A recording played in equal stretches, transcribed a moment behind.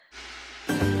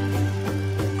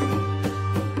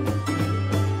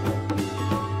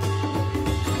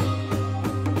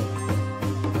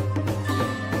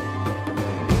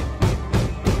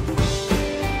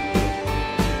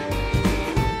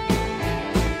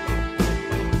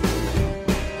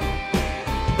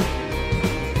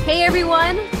Hey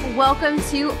everyone, welcome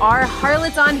to our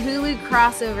Harlots on Hulu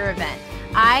crossover event.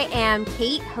 I am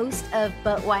Kate, host of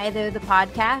But Why Though the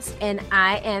podcast, and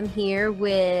I am here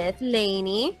with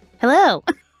Lainey. Hello.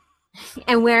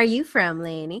 And where are you from,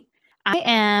 Lainey? I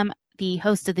am the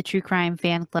host of the True Crime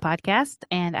Fan Club podcast,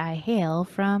 and I hail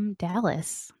from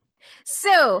Dallas.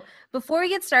 So, before we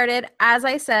get started, as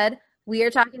I said, we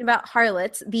are talking about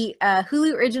Harlots, the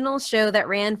Hulu original show that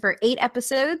ran for 8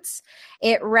 episodes.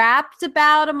 It wrapped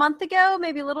about a month ago,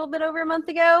 maybe a little bit over a month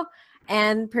ago.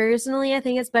 And personally, I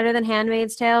think it's better than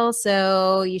Handmaid's Tale,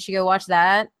 so you should go watch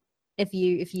that. If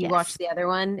you Yes. watch the other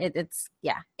one, it's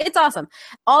awesome.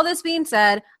 All this being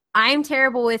said, I'm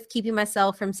terrible with keeping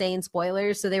myself from saying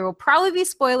spoilers, so there will probably be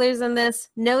spoilers in this.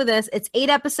 Know this, it's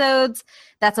 8 episodes.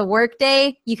 That's a work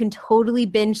day. You can totally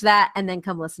binge that and then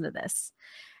come listen to this.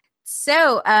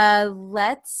 So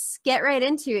let's get right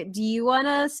into it. Do you want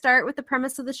to start with the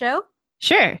premise of the show?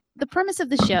 Sure. The premise of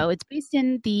the show, it's based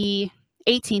in the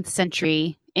 18th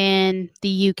century in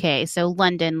the UK, so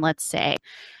London, let's say.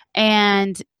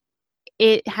 And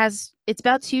it's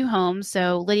about 2 homes.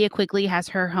 So Lydia Quigley has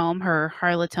her home, her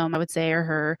harlot home, I would say, or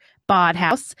her bod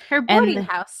house. Her boarding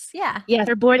house, yeah. Yeah,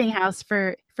 her boarding house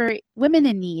for women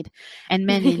in need and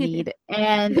men in need.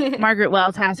 And Margaret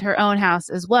Wells has her own house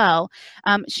as well.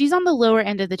 She's on the lower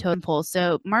end of the totem pole.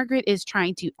 So Margaret is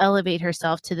trying to elevate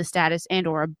herself to the status and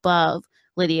or above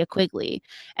Lydia Quigley.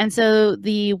 And so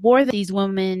the war that these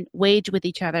women wage with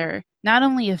each other not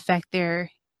only affect their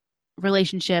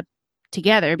relationship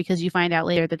together, because you find out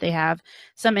later that they have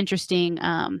some interesting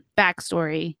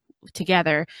backstory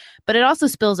together, but it also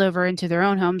spills over into their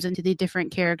own homes, into the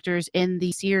different characters in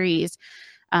the series,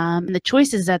 and the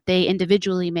choices that they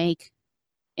individually make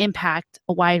impact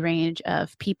a wide range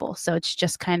of people. So it's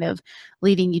just kind of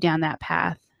leading you down that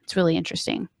path. It's really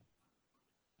interesting.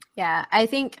 Yeah, I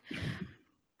think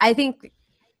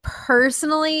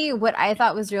personally, what I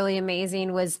thought was really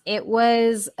amazing was it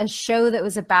was a show that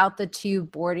was about the 2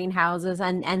 boarding houses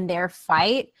and their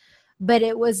fight, but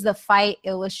it was the fight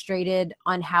illustrated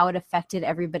on how it affected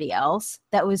everybody else.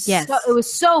 It was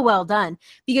so well done,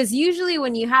 because usually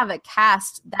when you have a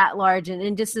cast that large,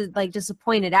 and just to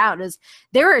point it out, is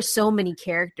there are so many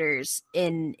characters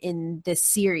in this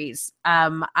series.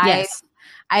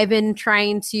 I've been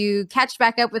trying to catch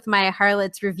back up with my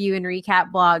Harlots review and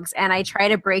recap blogs, and I try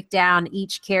to break down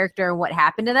each character and what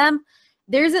happened to them.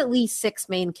 There's at least 6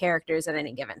 main characters at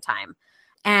any given time.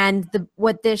 And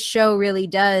what this show really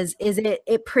does is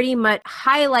it pretty much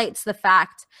highlights the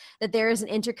fact that there is an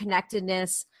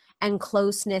interconnectedness and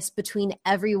closeness between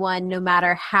everyone, no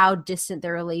matter how distant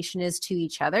their relation is to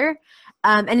each other.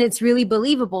 And it's really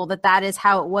believable that is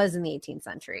how it was in the 18th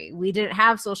century. We didn't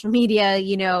have social media,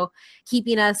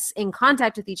 keeping us in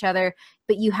contact with each other,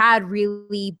 but you had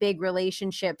really big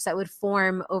relationships that would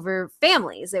form over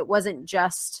families. It wasn't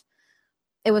just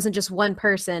one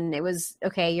person. It was,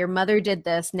 okay, your mother did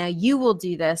this, now you will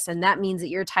do this. And that means that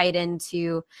you're tied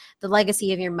into the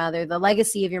legacy of your mother, the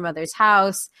legacy of your mother's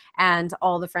house, and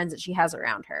all the friends that she has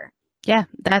around her. Yeah,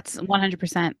 that's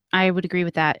 100%. I would agree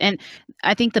with that. And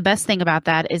I think the best thing about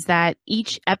that is that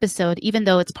each episode, even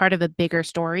though it's part of a bigger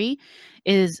story,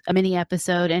 is a mini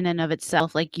episode in and of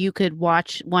itself. Like, you could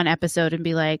watch one episode and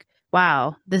be like,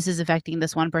 wow, this is affecting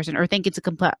this one person, or think it's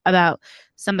about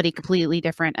somebody completely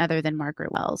different other than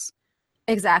Margaret Wells.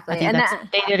 Exactly.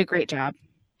 They did a great job.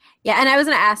 Yeah, and I was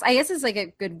going to ask, I guess it's like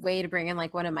a good way to bring in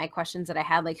like one of my questions that I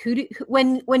had, like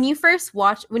when you first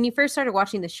started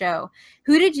watching the show,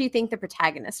 who did you think the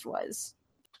protagonist was?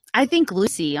 I think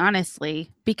Lucy,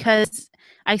 honestly, because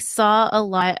I saw a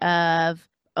lot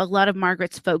of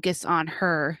Margaret's focus on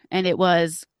her, and it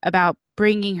was about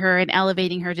bringing her and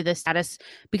elevating her to the status,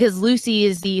 because Lucy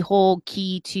is the whole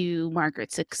key to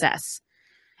Margaret's success.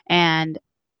 And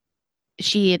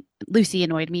Lucy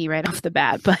annoyed me right off the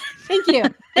bat, but thank you.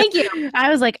 I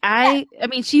was like, I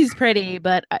mean, she's pretty,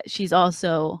 but she's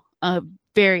also a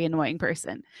very annoying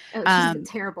person. Oh, she's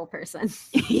a terrible person.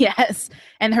 Yes.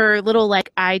 And her little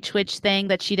like eye twitch thing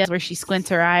that she does where she squints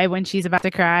her eye when she's about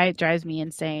to cry drives me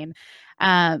insane.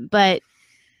 But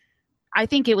I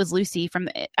think it was Lucy from,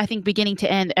 I think, beginning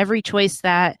to end. Every choice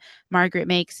that Margaret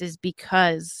makes is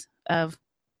because of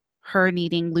her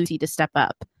needing Lucy to step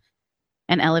up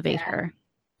and elevate her.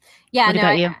 Yeah, what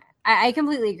about you? I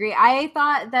completely agree. I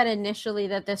thought that initially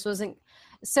that this wasn't,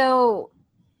 so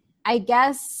I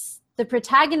guess the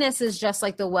protagonist is just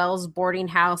like the Wells boarding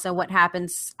house and what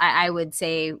happens, I would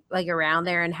say, like around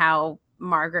there, and how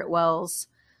Margaret Wells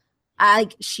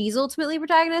like she's ultimately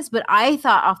protagonist, but I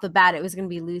thought off the bat it was going to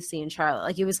be Lucy and Charlotte.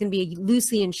 Like it was going to be a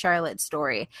Lucy and Charlotte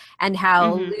story, and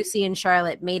how Lucy and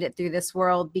Charlotte made it through this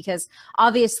world, because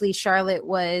obviously Charlotte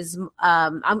was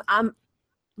I'm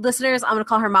listeners, I'm going to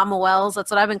call her Mama Wells. That's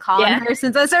what I've been calling her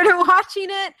since I started watching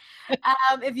it.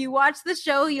 If you watch the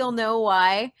show, you'll know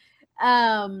why.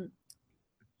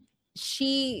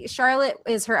 Charlotte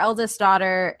is her eldest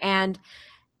daughter, and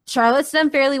Charlotte's done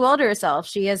fairly well to herself.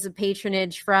 She has a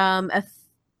patronage from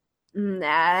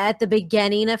at the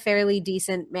beginning, a fairly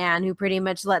decent man who pretty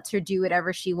much lets her do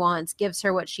whatever she wants, gives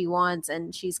her what she wants,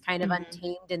 and she's kind of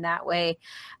untamed in that way.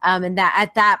 And that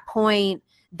at that point,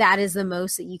 that is the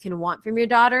most that you can want from your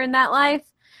daughter in that life.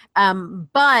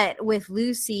 But with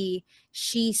Lucy,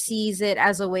 she sees it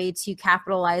as a way to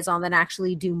capitalize on and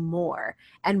actually do more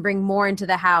and bring more into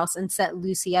the house and set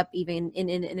Lucy up even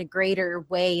in a greater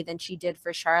way than she did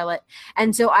for Charlotte.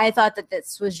 And so I thought that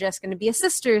this was just going to be a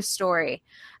sister's story.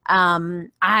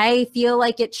 I feel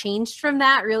like it changed from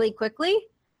that really quickly,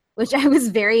 which I was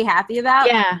very happy about.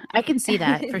 Yeah, I can see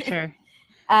that for sure.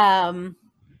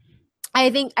 I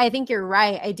think you're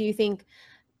right. I do think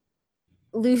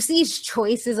Lucy's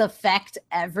choices affect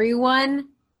everyone,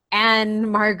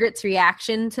 and Margaret's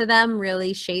reaction to them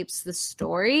really shapes the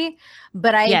story.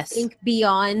 But I think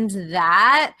beyond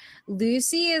that,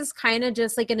 Lucy is kind of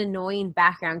just like an annoying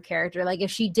background character. Like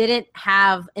if she didn't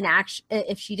have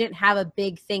a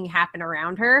big thing happen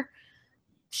around her,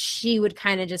 she would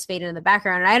kind of just fade into the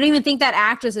background. And I don't even think that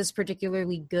actress is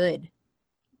particularly good,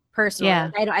 personally.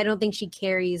 Yeah. I don't think she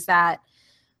carries that.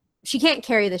 She can't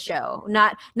carry the show.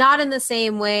 Not in the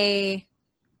same way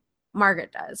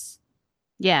Margaret does.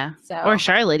 Yeah. So, or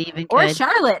Charlotte even could. Or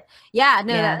Charlotte. Yeah,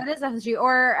 no, that is definitely true.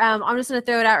 Or I'm just going to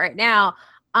throw it out right now.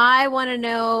 I want to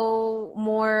know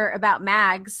more about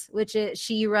Mags, which is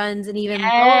she runs an even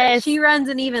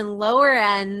lower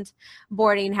end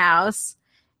boarding house.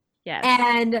 Yes.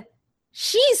 And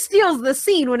she steals the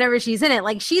scene whenever she's in it.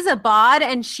 Like she's a bod,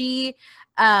 and she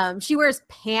wears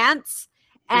pants.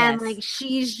 And like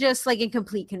she's just like in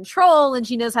complete control, and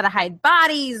she knows how to hide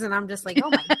bodies, and I'm just like, oh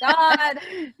my god.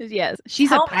 Yes,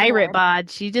 she's a pirate bod.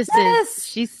 She just is.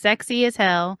 She's sexy as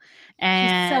hell,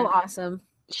 and she's so awesome.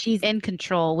 She's in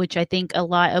control, which I think a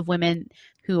lot of women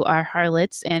who are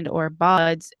harlots and or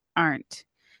bods aren't.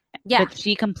 Yeah, but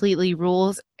she completely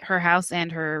rules her house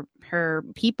and her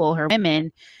people, her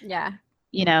women. Yeah,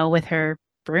 you know, with her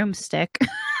broomstick.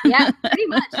 Yeah, pretty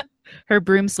much. Her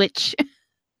broom switch.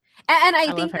 And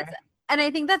I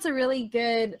think that's a really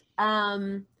good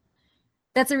I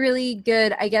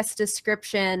guess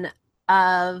description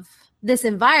of this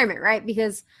environment, right?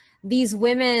 Because these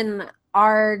women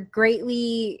are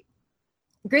greatly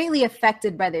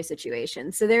affected by their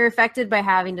situation. So they're affected by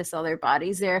having to sell their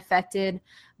bodies. They're affected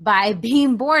by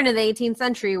being born in the 18th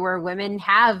century where women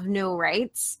have no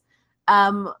rights.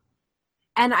 And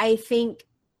I think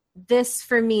this,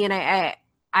 for me, and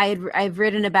I've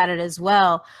written about it as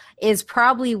well, is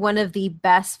probably one of the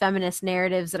best feminist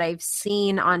narratives that I've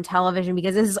seen on television,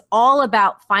 because this is all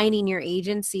about finding your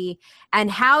agency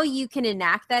and how you can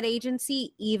enact that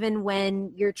agency even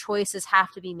when your choices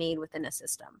have to be made within a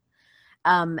system.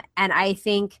 And I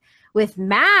think with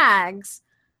Mags,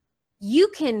 you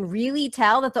can really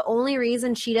tell that the only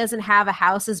reason she doesn't have a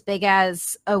house as big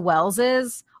as a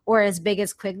Wells's or as big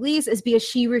as Quigley's is because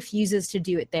she refuses to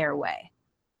do it their way.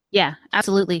 Yeah,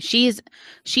 absolutely. She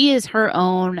is her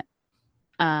own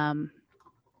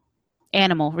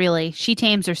animal, really. She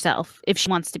tames herself if she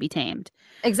wants to be tamed.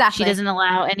 Exactly. She doesn't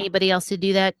allow anybody else to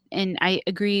do that. And I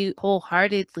agree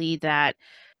wholeheartedly that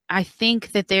I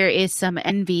think that there is some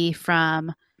envy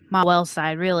from Ma Well's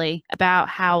side, really, about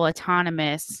how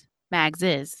autonomous Mags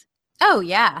is. Oh,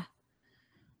 yeah.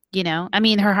 You know, I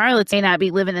mean, her harlots may not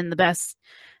be living in the best,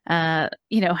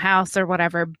 house or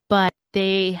whatever, but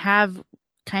they have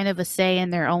kind of a say in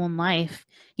their own life.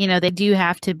 You know, they do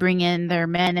have to bring in their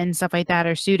men and stuff like that,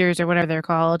 or suitors or whatever they're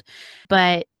called,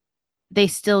 but they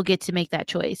still get to make that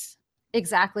choice.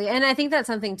 Exactly. And I think that's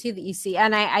something too that you see.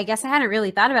 And I guess I hadn't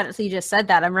really thought about it. So you just said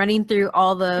that. I'm running through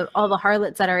all the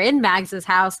harlots that are in Mags's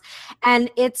house, and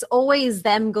it's always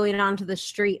them going onto the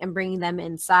street and bringing them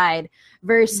inside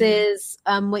versus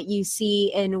what you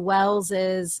see in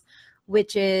Wells's,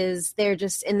 which is they're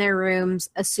just in their rooms.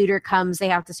 A suitor comes, they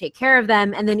have to take care of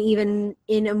them. And then even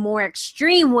in a more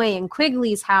extreme way in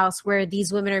Quigley's house, where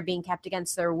these women are being kept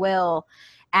against their will,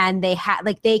 and they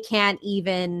can't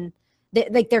even,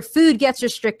 their food gets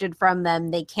restricted from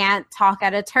them. They can't talk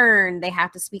out of turn. They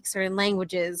have to speak certain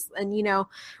languages, and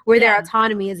where their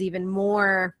autonomy is even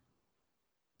more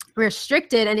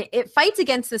restricted, and it fights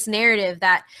against this narrative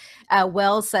that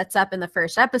Wells sets up in the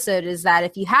first episode, is that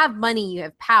if you have money, you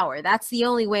have power. That's the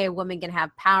only way a woman can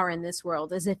have power in this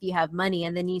world, is if you have money.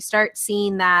 And then you start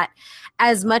seeing that,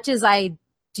 as much as I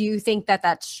do think that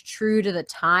that's true to the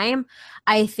time,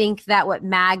 I think that what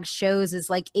Mag shows is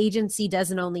like agency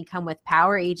doesn't only come with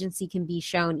power. Agency can be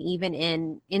shown even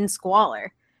in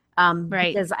squalor.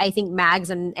 Right. Because I think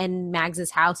and Mags's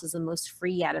house is the most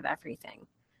free out of everything.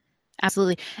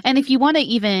 Absolutely. And if you want to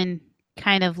even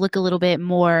kind of look a little bit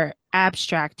more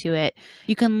abstract to it,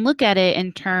 you can look at it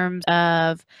in terms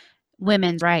of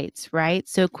women's rights, right?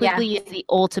 So Quigley is the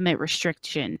ultimate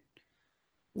restriction.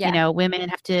 Yeah. You know, women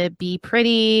have to be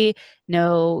pretty,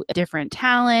 know a different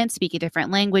talent, speak a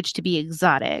different language to be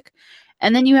exotic.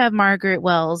 And then you have Margaret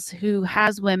Wells, who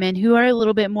has women who are a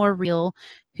little bit more real,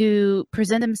 who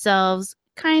present themselves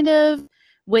kind of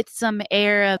with some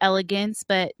air of elegance,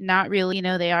 but not really, you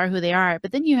know, they are who they are.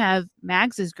 But then you have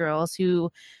Mags's girls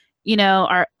who, you know,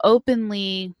 are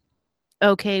openly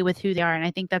okay with who they are. And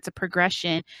I think that's a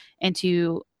progression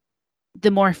into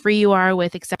the more free you are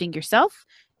with accepting yourself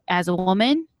as a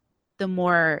woman, the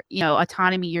more, you know,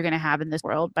 autonomy you're going to have in this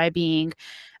world by being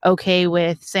okay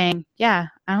with saying, yeah,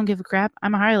 I don't give a crap.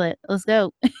 I'm a harlot. Let's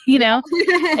go. You know,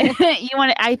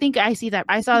 I think I see that.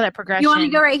 I saw that progression. You want to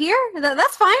go right here?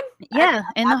 That's fine. Yeah.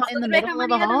 In the middle of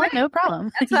the hall. No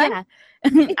problem. Yeah.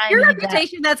 It's your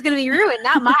reputation that's going to be ruined,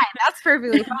 not mine. That's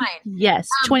perfectly fine. Yes.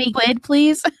 20 quid,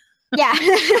 please. Yeah.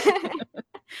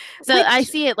 So I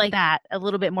see it like that, a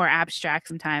little bit more abstract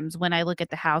sometimes when I look at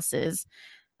the houses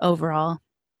overall.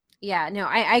 Yeah, no,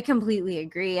 I completely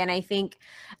agree. And I think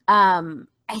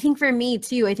for me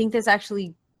too, I think this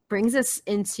actually brings us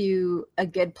into a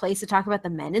good place to talk about the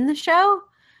men in the show.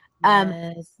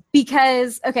 Yes.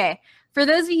 Because, okay, for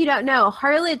those of you who don't know,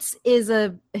 Harlots is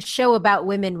a show about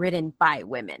women written by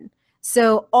women.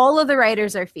 So all of the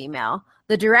writers are female.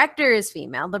 The director is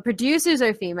female. The producers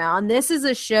are female. And this is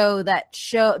a show that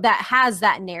has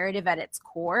that narrative at its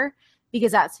core,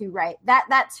 because that's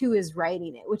that's who is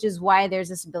writing it, which is why there's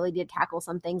this ability to tackle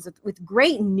some things with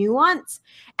great nuance.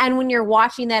 And when you're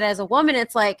watching that as a woman,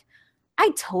 it's like,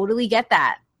 I totally get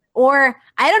that. Or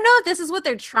I don't know if this is what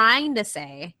they're trying to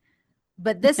say,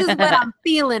 but this is what I'm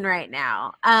feeling right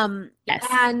now. Yes.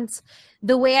 And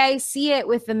the way I see it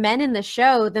with the men in the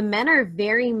show, the men are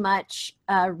very much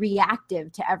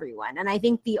reactive to everyone. And I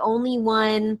think the only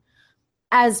one,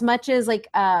 as much as like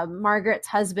Margaret's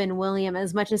husband, William,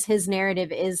 as much as his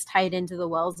narrative is tied into the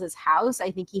Wells's house,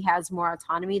 I think he has more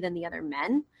autonomy than the other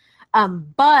men.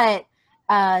 But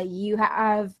you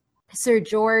have Sir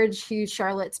George, who's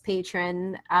Charlotte's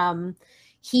patron.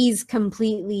 He's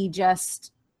completely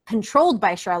just controlled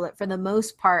by Charlotte for the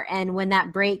most part. And when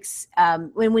that breaks,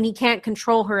 when he can't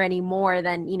control her anymore,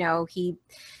 then, you know, he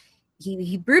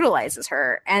brutalizes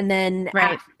her. And then,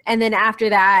 and then after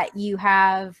that, you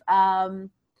have,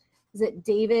 is it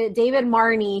David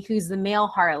Marney, who's the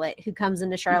male harlot who comes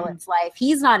into Charlotte's life.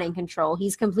 He's not in control.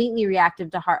 He's completely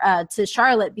reactive to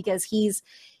Charlotte, because he's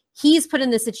put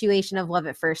in the situation of love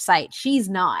at first sight. She's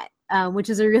not, which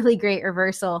is a really great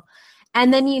reversal.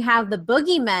 And then you have the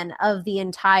boogeymen of the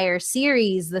entire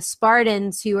series, the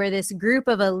Spartans, who are this group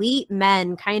of elite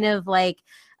men, kind of like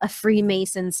a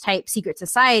Freemasons type secret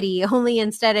society, only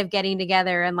instead of getting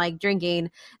together and like drinking,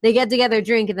 they get together,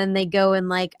 drink, and then they go and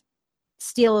like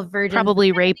steal a virgin.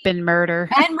 Probably rape and murder.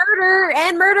 And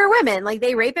murder women. Like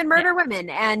they rape and murder women,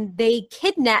 and they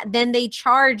kidnap, then they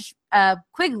charge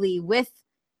Quigley with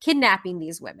kidnapping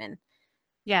these women.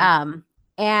 Yeah.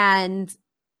 And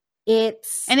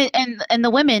it's and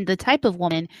the women, the type of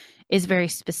woman is very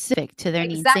specific to their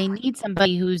needs. They need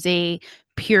somebody who's a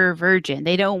pure virgin.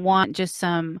 They don't want just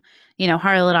some, you know,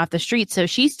 harlot off the street. So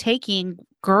she's taking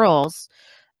girls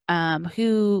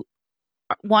who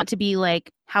want to be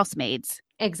like housemaids.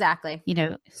 Exactly. You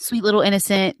know, sweet little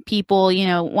innocent people. You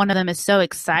know, one of them is so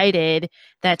excited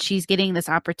that she's getting this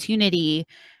opportunity.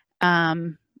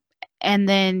 And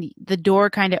then the door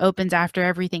kind of opens after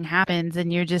everything happens,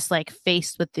 and you're just like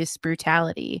faced with this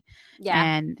brutality. Yeah.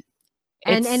 And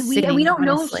we don't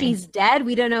know if she's dead.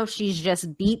 We don't know if she's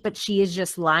just beat, but she is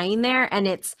just lying there. And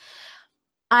it's,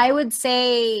 I would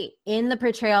say, in the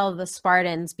portrayal of the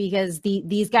Spartans, because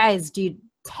these guys do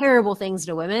terrible things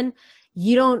to women,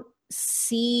 you don't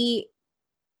see,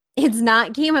 it's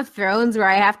not Game of Thrones where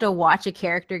I have to watch a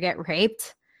character get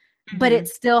raped, but it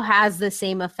still has the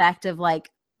same effect of like,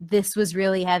 this was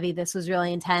really heavy. This was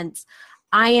really intense.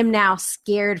 I am now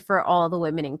scared for all the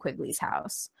women in Quigley's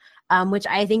house, which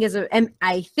I think is and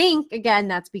I think, again,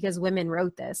 that's because women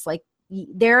wrote this. Like,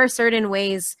 there are certain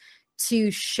ways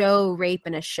to show rape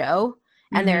in a show,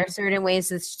 and there are certain ways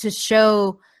to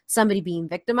show somebody being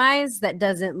victimized, that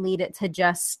doesn't lead it to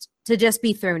just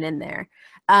be thrown in there.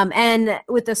 And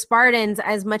with the Spartans,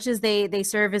 as much as they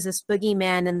serve as this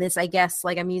boogeyman and this, I guess,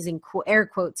 like I'm using air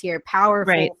quotes here,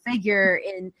 powerful figure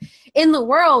in the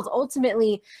world,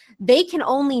 ultimately they can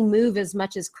only move as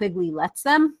much as Quigley lets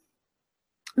them,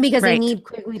 because they need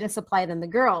Quigley to supply them the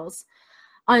girls.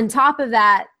 On top of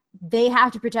that, they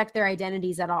have to protect their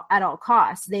identities at all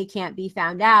costs. They can't be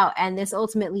found out, and this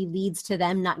ultimately leads to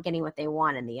them not getting what they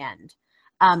want in the end.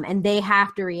 And they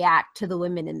have to react to the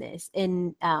women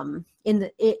in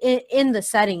the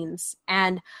settings.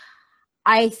 And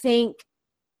I think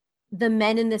the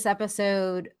men in this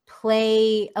episode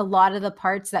play a lot of the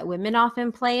parts that women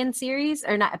often play in series,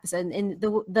 or not episode, in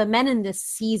the men in this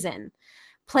season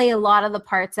play a lot of the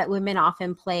parts that women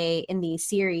often play in these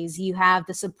series. You have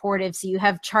the supportive, so you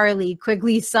have Charlie,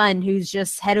 Quigley's son, who's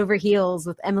just head over heels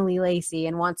with Emily Lacey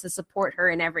and wants to support her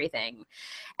in everything.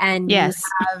 And yes,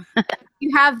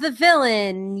 you have the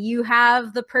villain, you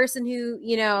have the person who,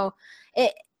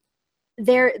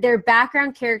 they're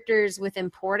background characters with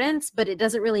importance, but it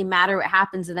doesn't really matter what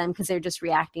happens to them because they're just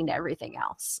reacting to everything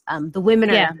else. The women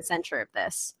are at the center of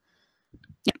this.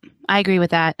 Yeah, I agree with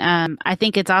that. I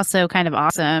think it's also kind of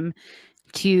awesome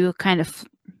to kind of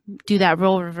do that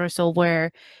role reversal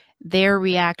where they're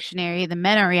reactionary, the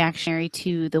men are reactionary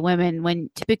to the women, when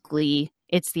typically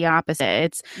it's the opposite.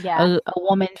 It's a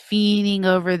woman feeding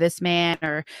over this man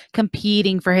or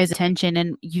competing for his attention.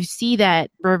 And you see that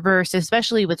reverse,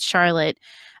 especially with Charlotte.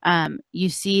 You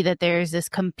see that there's this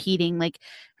competing, like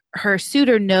her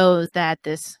suitor knows that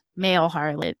this male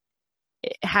harlot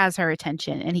has her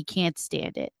attention and he can't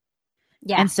stand it.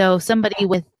 Yeah. And so somebody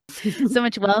with so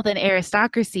much wealth and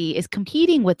aristocracy is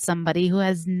competing with somebody who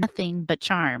has nothing but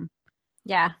charm.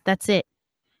 Yeah. That's it.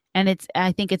 And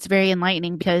I think it's very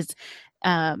enlightening because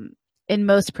in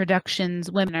most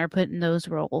productions, women are put in those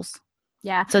roles.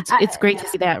 Yeah. So it's great to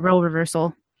see that role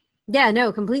reversal. Yeah,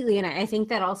 no, completely. And I think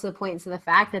that also points to the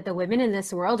fact that the women in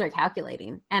this world are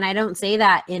calculating. And I don't say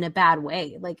that in a bad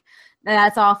way. Like,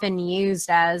 that's often used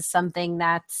as something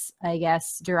that's, I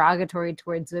guess, derogatory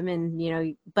towards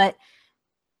women, but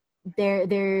they're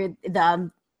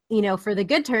for the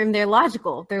good term, they're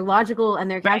logical. They're logical and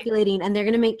they're calculating, and they're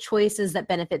going to make choices that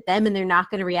benefit them, and they're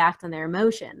not going to react on their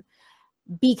emotion.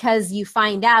 Because you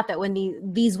find out that when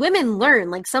these women learn,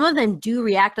 like some of them do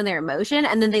react on their emotion,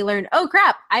 and then they learn, oh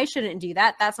crap, I shouldn't do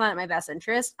that. That's not in my best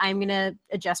interest. I'm going to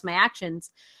adjust my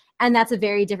actions. And that's a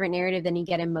very different narrative than you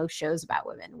get in most shows about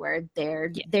women, where they're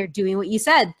doing what you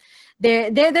said.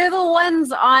 They're the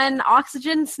ones on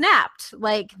oxygen snapped.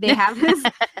 Like they have this,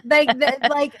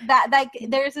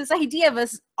 there's this idea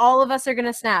of all of us are going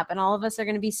to snap, and all of us are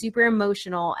going to be super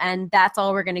emotional, and that's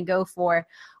all we're going to go for.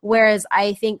 Whereas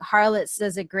I think Harlots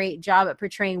does a great job at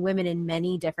portraying women in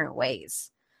many different ways.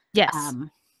 Yes.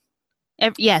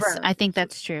 I think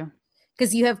that's true.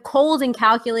 Because you have cold and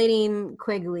calculating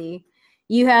Quigley.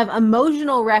 You have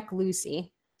emotional wreck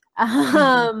Lucy.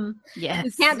 Yes.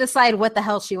 You can't decide what the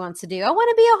hell she wants to do. I want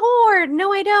to be a whore.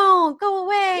 No, I don't. Go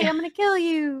away. I'm going to kill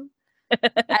you.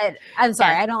 I'm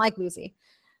sorry. I don't like Lucy.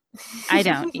 I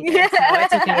don't either, so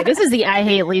it's okay. This is the I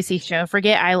Hate Lucy show.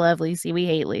 Forget I Love Lucy. We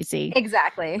hate Lucy.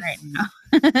 Exactly. Right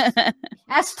now.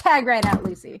 Hashtag right out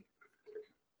Lucy.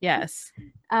 Yes.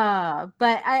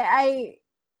 But I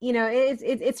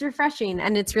it's refreshing,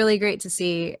 and it's really great to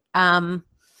see.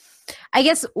 I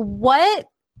guess what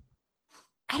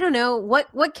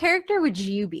character would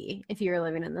you be if you were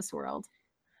living in this world?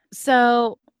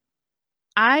 So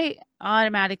I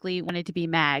automatically wanted to be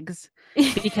Mags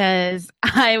because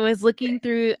I was looking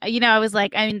through, I was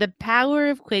like, the power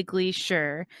of Quigley,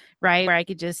 sure, right? Where I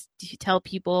could just tell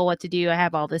people what to do. I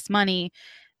have all this money,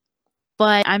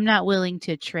 but I'm not willing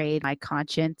to trade my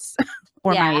conscience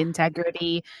or my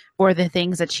integrity for the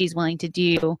things that she's willing to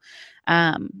do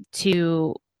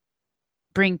to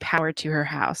bring power to her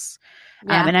house.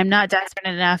 And I'm not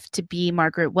desperate enough to be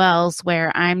Margaret Wells,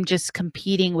 where I'm just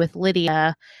competing with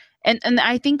Lydia. And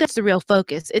I think that's the real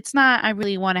focus. It's not, I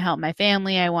really want to help my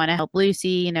family. I want to help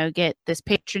Lucy, get this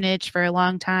patronage for a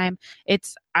long time.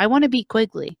 It's, I want to be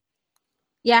Quigley.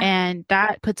 Yeah. And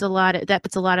that puts a lot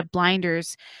of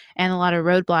blinders and a lot of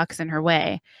roadblocks in her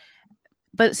way.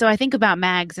 But so I think about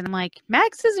Mags, and I'm like,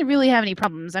 Mags doesn't really have any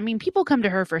problems. People come to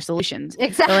her for solutions.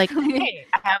 Exactly. They're like, hey,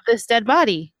 I have this dead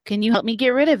body. Can you help me get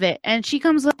rid of it? And she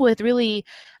comes up with really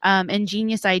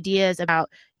ingenious ideas about,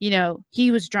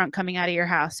 he was drunk coming out of your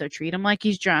house, so treat him like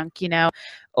he's drunk,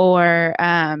 or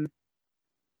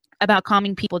about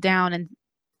calming people down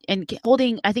and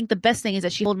holding. I think the best thing is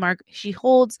that she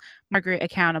holds Margaret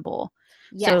accountable.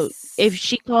 So if Yes.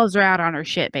 she calls her out on her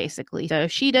shit, basically. So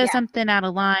if she does Yeah. something out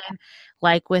of line,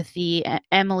 like with the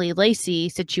Emily Lacey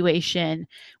situation,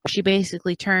 where she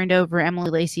basically turned over Emily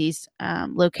Lacey's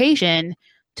location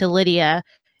to Lydia,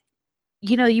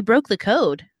 you broke the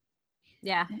code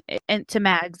Yeah. and to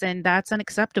Mags, and that's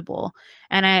unacceptable.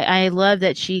 And I love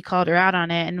that she called her out on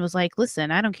it and was like,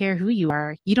 listen, I don't care who you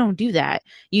are. You don't do that.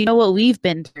 You know what we've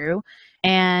been through.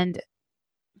 And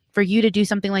for you to do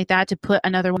something like that, to put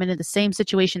another woman in the same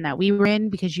situation that we were in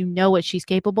because you know what she's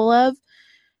capable of,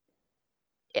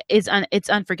 it's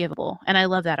unforgivable. And I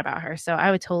love that about her. So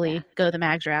I would Yeah. totally go the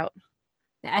Mags route.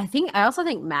 I also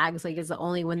think Mags like is the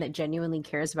only one that genuinely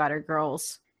cares about her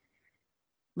girls.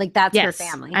 Like that's her Yes,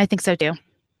 family. I think so too.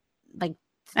 Like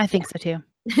I think so too.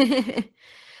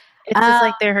 It's just uh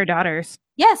like they're her daughters.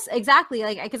 yes, exactly.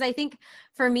 Like because I think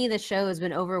for me the show has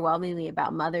been overwhelmingly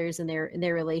about mothers and their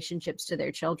relationships to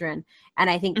their children. And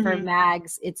I think for Hmm.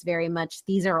 Mags it's very much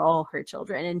these are all her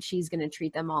children and she's going to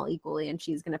treat them all equally and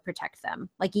she's going to protect them.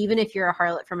 Like even if you're a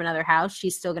harlot from another house,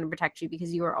 she's still going to protect you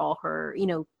because you are all her,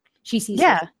 she sees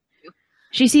Yeah, herself.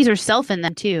 she sees herself in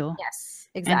them too. Yes,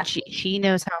 And exactly. she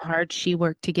knows how hard she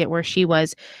worked to get where she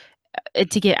was,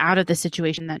 to get out of the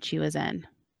situation that she was in.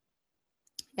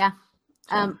 Yeah.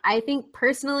 So. I think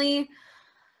personally,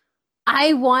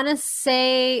 I want to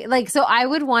say like so I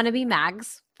would want to be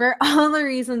Mags for all the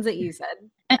reasons that you said.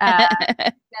 Uh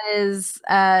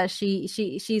because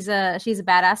she's a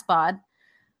badass bod.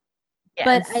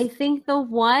 But I Yes. think the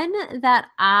one that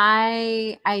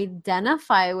I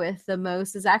identify with the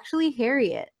most is actually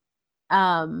Harriet.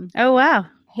 Um Oh wow.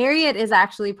 Harriet is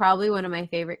actually probably one of my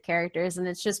favorite characters and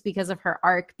it's just because of her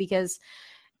arc because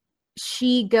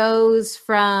she goes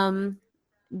from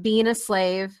being a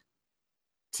slave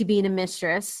to being a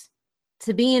mistress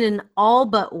to being an all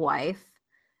but wife,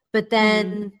 but Hmm.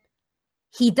 then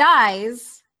he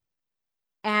dies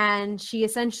and she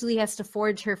essentially has to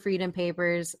forge her freedom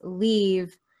papers,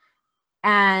 leave,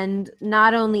 and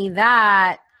not only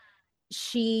that,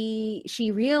 she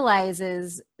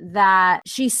realizes that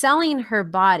she's selling her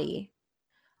body,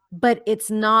 but it's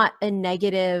not a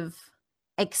negative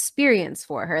experience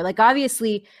for her. Like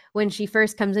obviously when she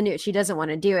first comes into it, she doesn't want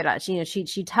to do it.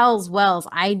 She tells Wells,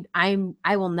 I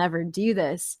will never do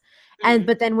this. And Hmm.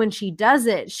 but then when she does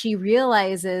it, she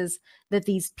realizes that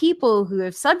these people who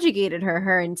have subjugated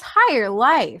her entire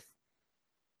life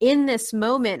in this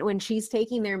moment when she's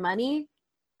taking their money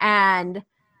and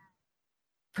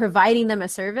providing them a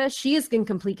service, she is in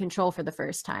complete control for the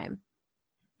first time.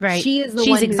 Right. She is the She's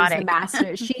one who's the exotic.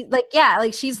 master. She like yeah,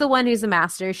 like she's the one who's the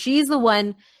master. She's the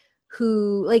one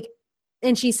who like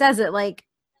and she says it like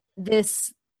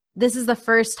this this is the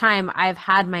first time I've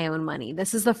had my own money.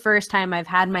 This is the first time I've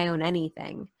had my own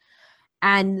anything.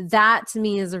 And that to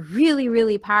me is a really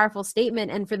really powerful statement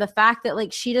and for the fact that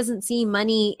like she doesn't see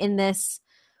money in this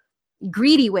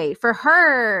greedy way. For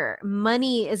her,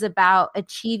 money is about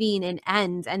achieving an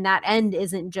end, and that end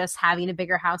isn't just having a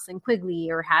bigger house in Quigley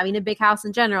or having a big house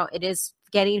in general. It is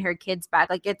getting her kids back.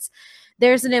 Like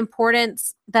there's an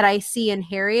importance that I see in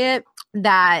Harriet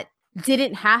that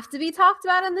didn't have to be talked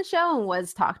about in the show and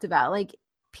was talked about. Like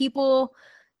people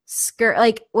skirt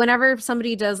like whenever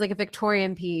somebody does like a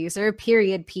Victorian piece or a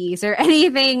period piece or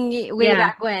anything way Yeah.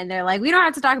 back when, they're like, we don't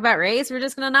have to talk about race. We're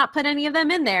just gonna not put any of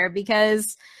them in there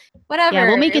because Yeah. whatever,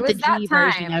 We'll make it it the was that G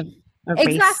version time. of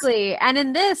race. Exactly. And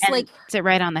in this, And like, hits it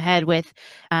right on the head with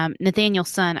Nathaniel's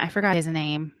son. I forgot his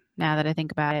name now that I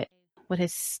think about it. What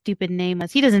his stupid name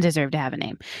was. He doesn't deserve to have a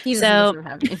name. he doesn't So deserve to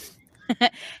have names.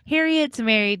 Harriet's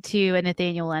married to a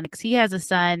Nathaniel Lennox. He has a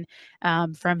son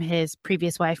from his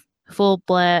previous wife, full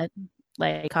blood,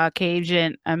 like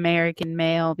Caucasian American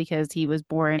male, because he was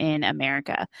born in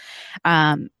America.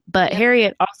 But Yep.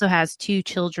 Harriet also has two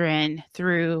children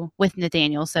through with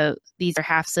Nathaniel. So these are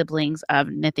half siblings of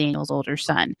Nathaniel's older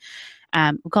son.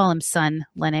 We'll call him son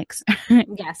Lennox,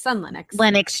 Yeah, son Lennox.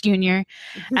 Lennox Jr.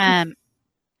 Um,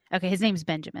 okay, his name's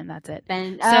Benjamin. That's it.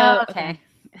 Ben. So, Oh, okay.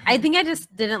 I think I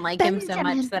just didn't like him so much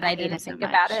Benjamin. that I I hate him didn't so think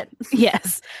about much. it.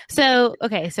 Yes. So,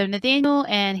 okay. So Nathaniel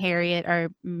and Harriet are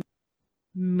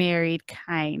married,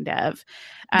 kind of.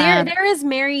 There is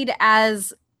married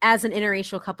as an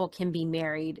interracial couple can be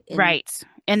married in Right.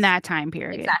 In that time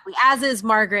period. exactly as is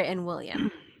Margaret and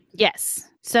William. Yes.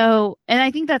 So, and I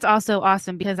think that's also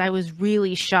awesome because I was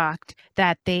really shocked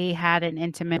that they had an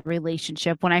intimate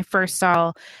relationship. When I first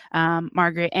saw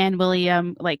Margaret and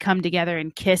William like come together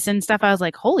and kiss and stuff, I was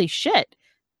like, holy shit.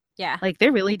 Yeah. Like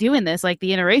they're really doing this, like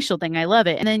the interracial thing. I love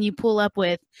it. And then you pull up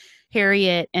with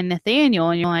Harriet and Nathaniel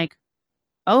and you're like,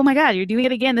 oh my God, you're doing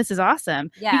it again. This is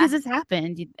awesome. Yeah. Because it's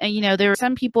happened. And, there were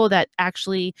some people that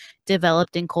actually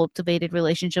developed and cultivated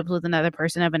relationships with another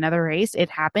person of another race. It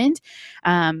happened.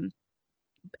 And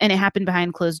it happened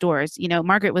behind closed doors.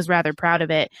 Margaret was rather proud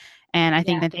of it. And I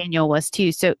think Nathaniel was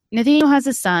too. So Nathaniel has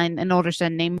a son, an older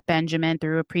son named Benjamin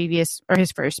through his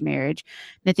first marriage.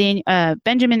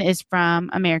 Benjamin is from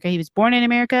America. He was born in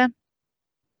America,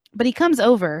 but he comes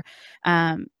over,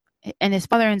 and his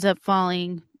father ends up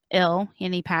falling ill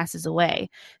and he passes away.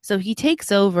 So he takes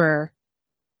over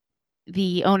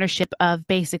the ownership of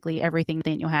basically everything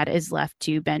Nathaniel had is left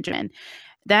to Benjamin.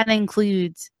 That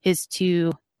includes his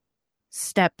two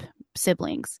step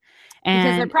siblings. And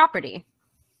because they're property.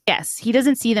 Yes, he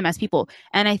doesn't see them as people.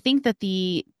 And I think that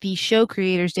the show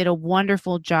creators did a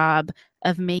wonderful job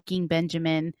of making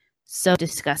Benjamin so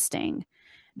disgusting,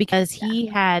 because he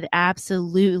had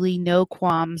absolutely no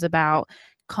qualms about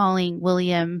calling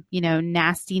William,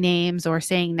 nasty names or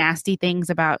saying nasty things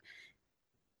about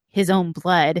his own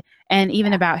blood, and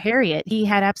even about Harriet. He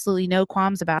had absolutely no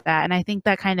qualms about that. And I think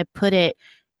that kind of put it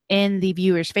in the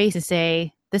viewer's face to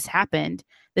say, this happened.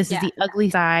 This is the ugly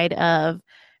side of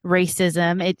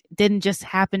racism. It didn't just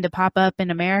happen to pop up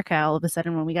in America all of a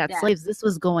sudden when we got slaves. This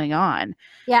was going on.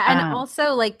 Yeah. And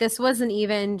also, like, this wasn't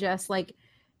even just like,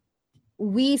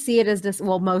 we see it as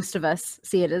most of us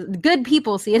see it as, good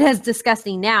people see it as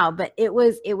disgusting now, but it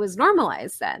was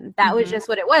normalized then. That was just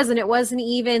what it was. And it wasn't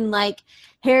even like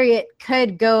Harriet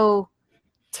could go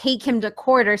take him to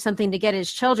court or something to get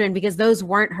his children, because those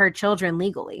weren't her children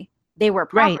legally. They were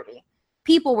property. Right.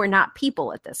 People were not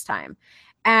people at this time.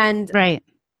 And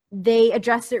they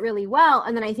addressed it really well.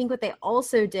 And then I think what they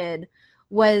also did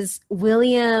was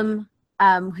William,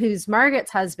 who's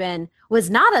Margaret's husband, was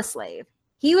not a slave.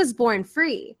 He was born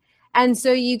free. And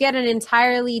so you get an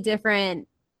entirely different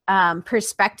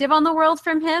perspective on the world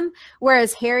from him.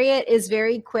 Whereas Harriet is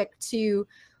very quick to,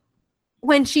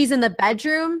 when she's in the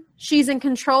bedroom, she's in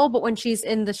control. But when she's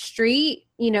in the street,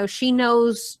 she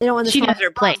knows, they don't want to, she knows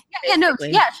her place.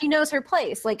 She knows her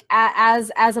place. Like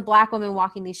as a Black woman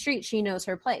walking these streets, she knows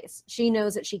her place. She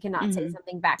knows that she cannot say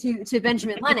something back to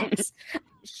Benjamin Lennox.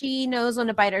 She knows when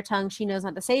to bite her tongue. She knows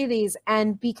not to say these.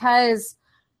 And because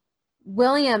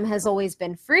William has always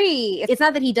been free, it's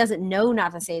not that he doesn't know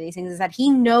not to say these things, it's that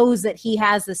he knows that he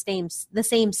has the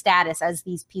same status as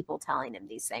these people telling him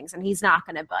these things, and he's not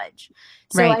going to budge.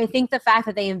 So I think the fact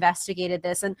that they investigated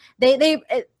this, and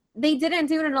they didn't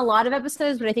do it in a lot of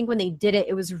episodes, but I think when they did it,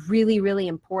 it was really, really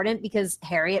important, because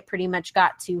Harriet pretty much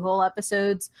got 2 whole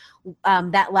episodes.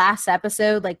 That last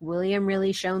episode, like, William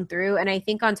really shone through. And I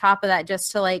think on top of that,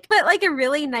 just to like put like a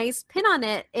really nice pin on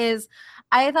it, is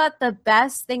I thought the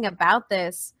best thing about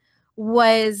this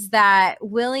was that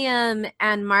William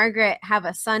and Margaret have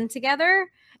a son together.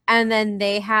 And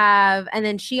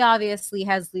then she obviously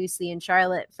has Lucy and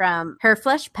Charlotte from her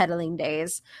flesh peddling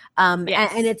days. And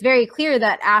it's very clear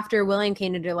that after William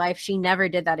came into her life, she never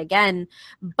did that again.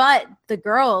 But the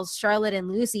girls, Charlotte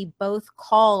and Lucy, both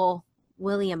call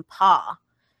William Pa.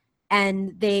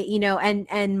 And they,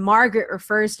 and Margaret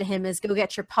refers to him as, go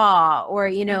get your pa,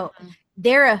 or,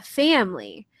 they're a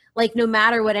family. Like, no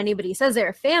matter what anybody says, they're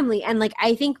a family. And like,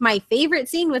 I think my favorite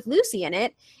scene with Lucy in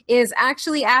it is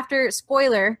actually after,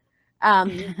 spoiler,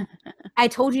 I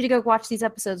told you to go watch these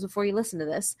episodes before you listen to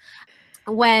this.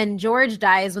 When George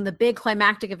dies, when the big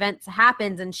climactic event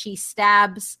happens and she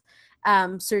stabs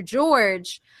Sir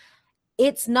George,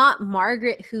 it's not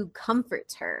Margaret who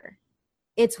comforts her.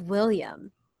 It's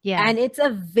William. Yeah. And it's a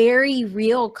very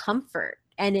real comfort.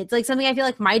 And it's like something I feel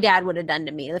like my dad would have done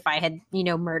to me if I had,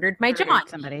 murdered my John.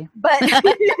 Somebody. But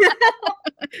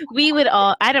we would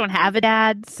all, I don't have a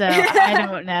dad, so I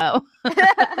don't know.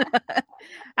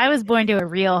 I was born to a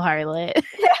real harlot.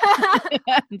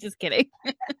 I'm just kidding.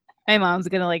 My mom's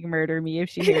going to like murder me if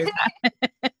she hears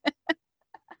that.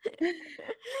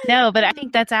 No, but I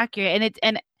think that's accurate.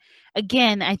 And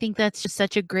again, I think that's just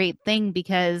such a great thing,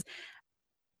 because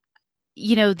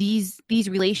these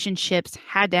relationships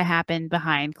had to happen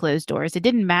behind closed doors. It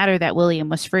didn't matter that William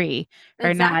was free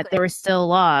or not. There were still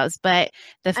laws, but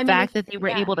the fact that they were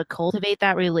able to cultivate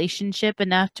that relationship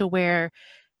enough to where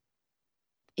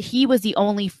he was the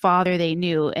only father they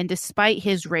knew, and despite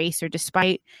his race or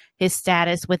despite his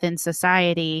status within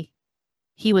society,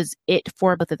 he was it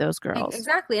for both of those girls.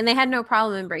 Exactly. And they had no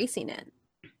problem embracing it.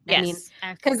 Yes. I mean,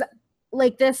 because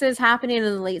like, this is happening in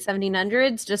the late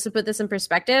 1700s. Just to put this in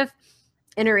perspective,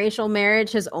 interracial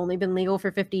marriage has only been legal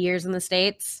for 50 years in the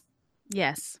States.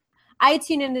 Yes. I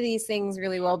tune into these things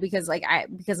really well because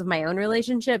of my own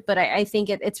relationship, but I think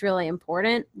it's really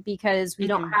important, because we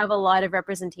don't have a lot of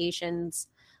representations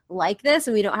like this,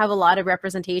 and we don't have a lot of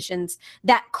representations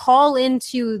that call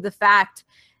into the fact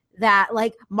that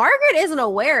like Margaret isn't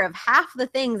aware of half the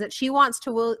things that she wants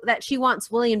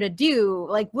William to do.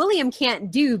 Like William can't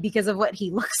do because of what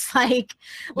he looks like.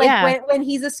 Like when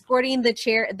he's escorting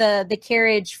the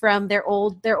carriage from their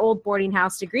old boarding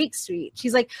house to Greek Street,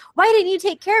 she's like, "Why didn't you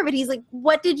take care of it?" He's like,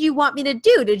 "What did you want me to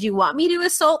do? Did you want me to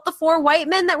assault the 4 white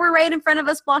men that were right in front of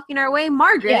us blocking our way?"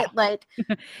 Margaret, like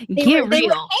get real. They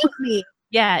would hate me.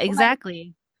 Yeah,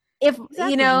 exactly. Like,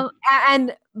 you know,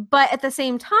 but at the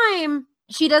same time,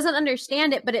 she doesn't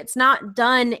understand it, but it's not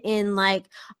done in like,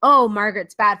 oh,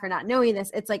 Margaret's bad for not knowing this.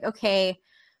 It's like, okay,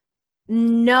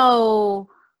 no,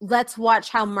 let's watch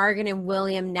how Margaret and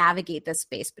William navigate the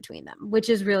space between them, which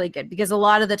is really good because a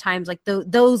lot of the times, like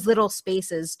those little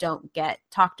spaces don't get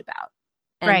talked about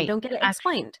and don't get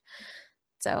explained.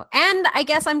 So, and I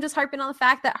guess I'm just harping on the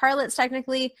fact that harlots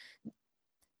technically,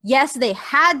 yes, they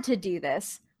had to do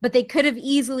this, but they could have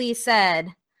easily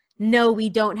said, no, we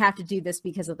don't have to do this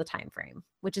because of the time frame,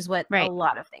 which is what a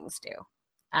lot of things do.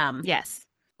 Yes.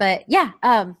 But yeah,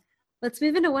 let's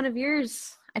move into one of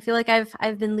yours. I feel like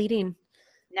I've been leading.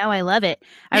 No, I love it.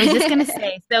 I was just going to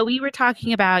say, so we were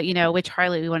talking about, you know, which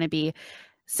harlot we want to be.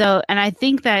 So, and I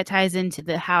think that ties into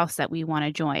the house that we want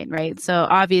to join, right? So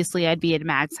obviously I'd be at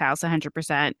Mag's house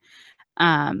 100%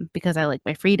 because I like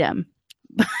my freedom.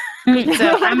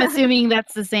 So I'm assuming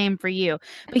that's the same for you.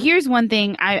 But here's one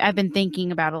thing I've been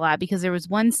thinking about a lot because there was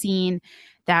one scene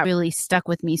that really stuck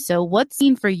with me. So what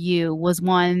scene for you was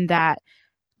one that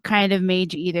kind of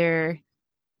made you either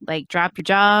like drop your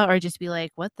jaw or just be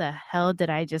like, what the hell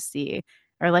did I just see?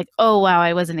 Or like, oh, wow,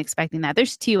 I wasn't expecting that.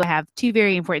 There's two. I have two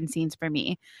very important scenes for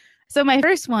me. So my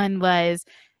first one was,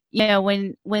 you know,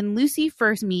 when Lucy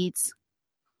first meets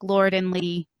Lord and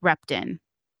Lady Repton.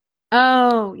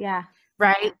 Oh, yeah.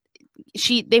 Right?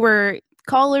 They were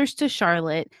callers to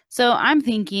Charlotte. So I'm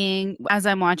thinking as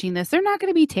I'm watching this, they're not going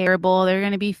to be terrible. They're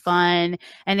going to be fun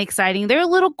and exciting. They're a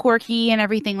little quirky and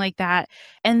everything like that.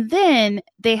 And then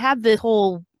they have the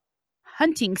whole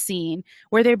hunting scene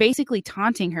where they're basically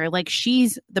taunting her like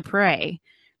she's the prey,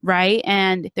 right?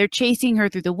 And they're chasing her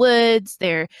through the woods.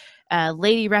 They're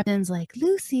Lady Repton's like,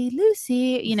 Lucy,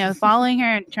 you know, following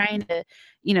her and trying to,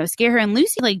 you know, scare her. And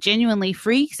Lucy like genuinely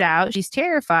freaks out. She's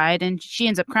terrified and she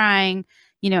ends up crying,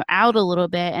 you know, out a little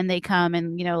bit. And they come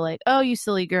and, you know, like, oh, you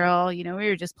silly girl, you know, we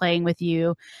were just playing with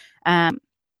you. And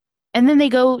then they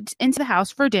go into the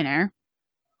house for dinner.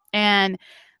 And,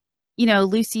 you know,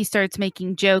 Lucy starts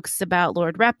making jokes about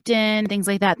Lord Repton, things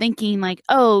like that, thinking like,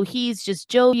 oh, he's just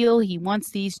jovial. He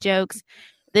wants these jokes.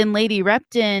 Then Lady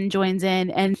Repton joins in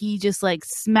and he just like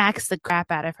smacks the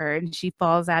crap out of her and she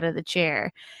falls out of the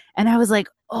chair. And I was like,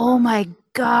 oh my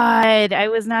God, I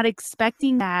was not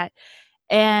expecting that.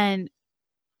 And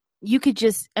you could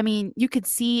just, I mean, you could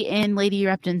see in Lady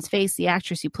Repton's face, the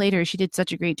actress who played her, she did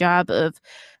such a great job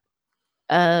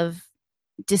of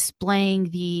displaying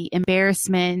the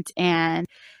embarrassment and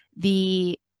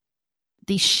the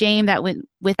shame that went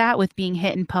with that, with being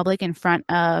hit in public in front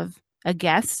of a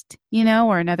guest, you know,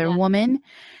 or another woman,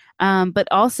 but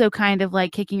also kind of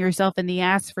like kicking herself in the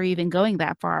ass for even going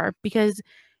that far, because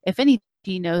if anything,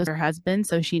 she knows her husband,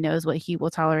 so she knows what he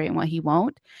will tolerate and what he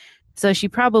won't. So she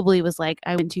probably was like,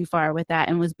 I went too far with that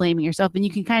and was blaming herself. And you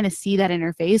can kind of see that in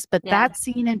her face. But that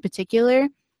scene in particular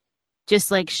just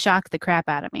like shocked the crap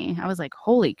out of me. I was like,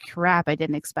 holy crap, I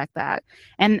didn't expect that.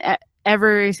 And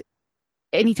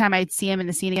anytime I'd see him in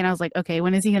the scene again, I was like, okay,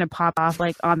 when is he going to pop off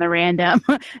like on the random?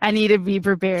 I need to be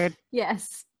prepared.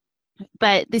 Yes.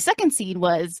 But the second scene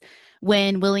was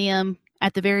when William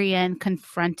at the very end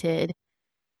confronted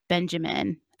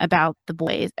Benjamin about the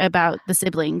boys, about the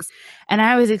siblings. And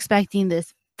I was expecting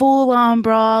this full-on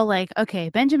brawl, like, okay,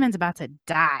 Benjamin's about to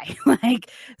die. Like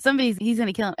he's going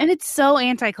to kill him. And it's so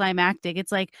anticlimactic.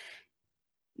 It's like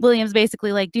William's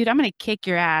basically like, dude, I'm going to kick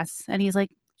your ass. And he's like,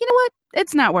 you know what?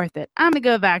 It's not worth it. I'm going to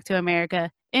go back to America,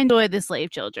 enjoy the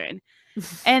slave children.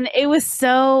 And it was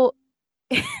so,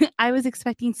 I was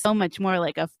expecting so much more,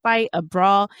 like a fight, a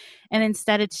brawl. And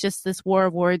instead it's just this war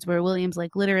of words where William's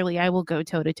like, literally, I will go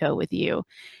toe to toe with you.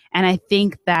 And I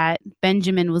think that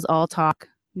Benjamin was all talk,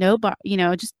 no, you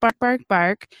know, just bark, bark,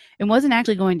 bark, and wasn't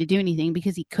actually going to do anything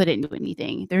because he couldn't do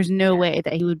anything. There's no way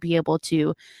that he would be able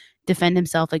to defend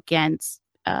himself against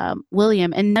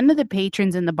William. And none of the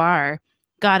patrons in the bar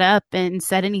got up and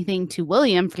said anything to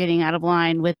William for getting out of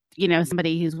line with, you know,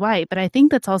 somebody who's white. But I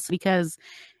think that's also because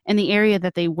in the area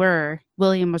that they were,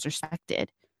 William was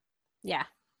respected. Yeah.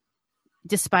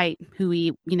 Despite who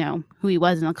he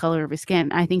was and the color of his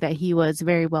skin, I think that he was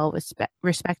very well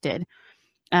respected.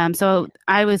 So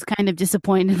I was kind of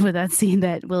disappointed with that scene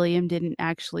that William didn't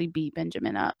actually beat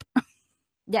Benjamin up.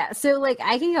 Yeah, so like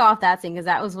I can go off that scene because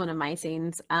that was one of my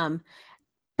scenes.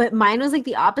 But mine was like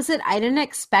the opposite. I didn't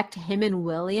expect him and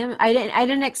William. I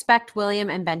didn't expect William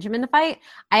and Benjamin to fight.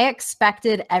 I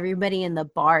expected everybody in the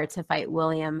bar to fight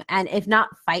William. And if not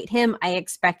fight him, I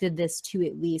expected this to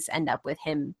at least end up with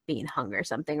him being hung or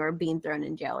something or being thrown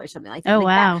in jail or something like that. Oh,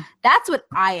 Like wow. that's what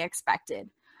I expected.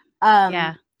 Um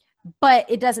Yeah. but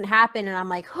it doesn't happen and I'm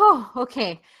like, "Oh,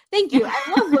 okay. Thank you.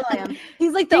 I love William.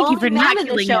 He's like the Thank you only for not man in the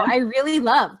killing show him. I really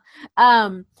love."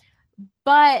 Um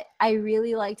but I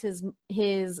really liked his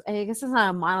I guess it's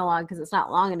not a monologue because it's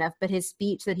not long enough, but his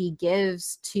speech that he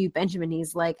gives to Benjamin,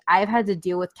 he's like, I've had to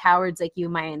deal with cowards like you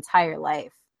my entire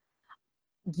life.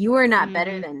 You are not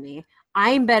better Hmm. than me.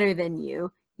 I'm better than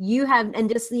you. You have and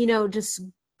just just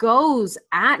goes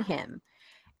at him.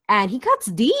 And he cuts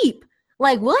deep.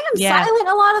 Like William's Yeah. silent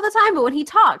a lot of the time, but when he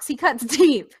talks, he cuts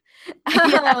deep.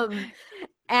 Yeah. Um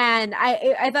and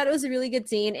I thought it was a really good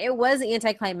scene. It was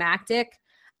anticlimactic.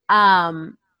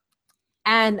 Um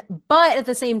and but at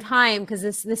the same time, because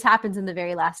this happens in the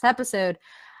very last episode,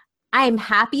 I'm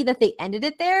happy that they ended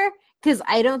it there because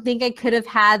I don't think I could have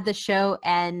had the show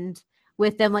end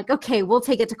with them like, okay, we'll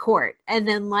take it to court, and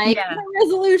then like Yeah. the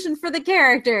resolution for the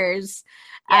characters.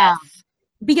 Um, Yes.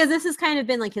 because this has kind of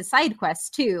been like his side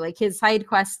quest too. Like his side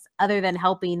quests, other than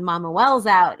helping Mama Wells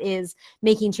out, is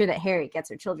making sure that Harriet gets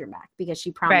her children back because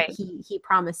Right. he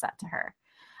promised that to her.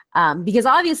 Because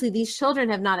obviously these children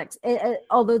have not,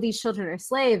 although these children are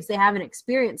slaves, they haven't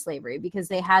experienced slavery because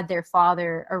they had their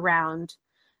father around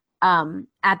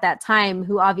at that time,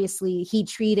 who obviously he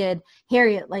treated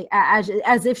Harriet like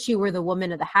as if she were the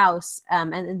woman of the house,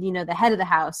 and the head of the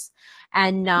house,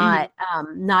 and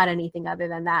Hmm. not anything other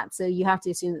than that. So you have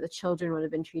to assume that the children would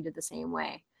have been treated the same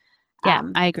way. Yeah,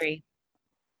 Um, I agree.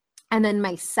 and then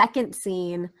my second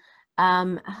scene,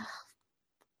 um,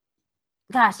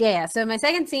 gosh, yeah. So my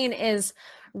second scene is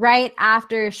right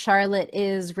after Charlotte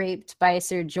is raped by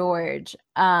Sir George.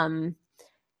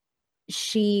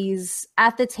 She's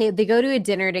at the table. They go to a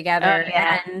dinner Oh, together,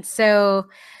 yeah. and so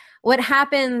what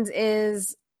happens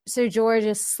is Sir George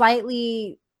is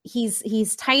slightly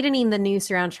he's tightening the noose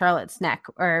around Charlotte's neck,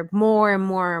 or more and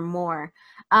more and more.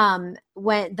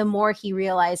 When the more he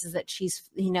realizes that she's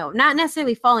not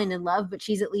necessarily falling in love, but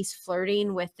she's at least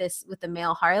flirting with the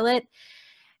male harlot,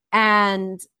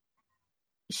 and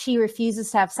she refuses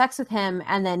to have sex with him,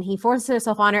 and then he forces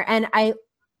herself on her. And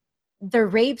the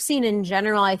rape scene in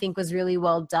general, I think, was really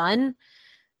well done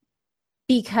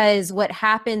because what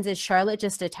happens is Charlotte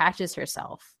just attaches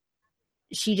herself.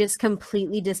 She just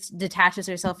completely detaches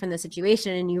herself from the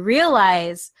situation, and you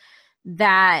realize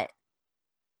that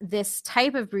this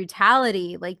type of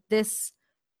brutality, like this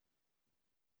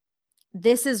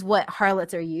is what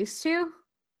harlots are used to.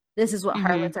 This is what Hmm.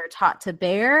 harlots are taught to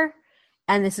bear,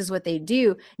 and this is what they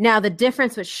do. Now the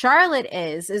difference with Charlotte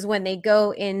is when they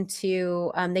go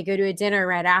to a dinner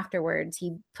right afterwards.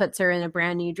 He puts her in a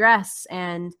brand new dress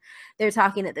and they're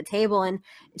talking at the table, and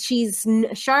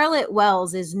Charlotte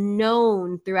Wells is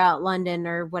known throughout London,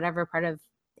 or whatever part of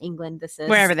England this is,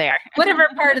 Wherever they are. whatever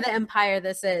part of the empire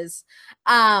this is.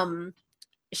 um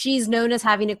she's known as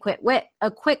having a quick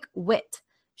wit.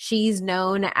 She's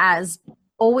known as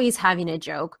always having a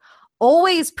joke,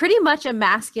 always pretty much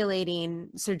emasculating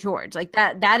Sir George. Like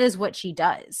that is what she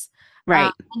does.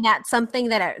 Right. And that's something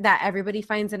that everybody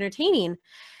finds entertaining.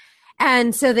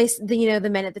 And so the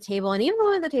men at the table, and even the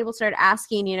men at the table, started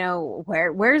asking,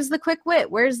 where's the quick wit?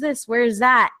 Where's this? Where's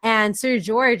that? And Sir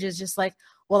George is just like,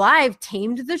 well, I've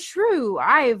tamed the shrew.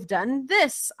 I've done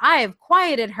this. I've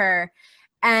quieted her.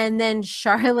 And then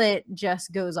Charlotte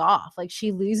just goes off. Like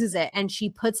she loses it and she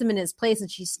puts him in his place, and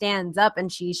she stands up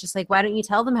and she's just like, why don't you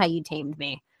tell them how you tamed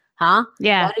me? Huh?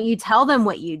 Yeah. Why don't you tell them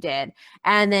what you did?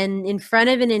 And then in front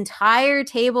of an entire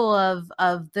table of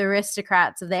the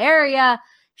aristocrats of the area,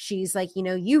 she's like,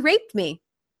 you raped me.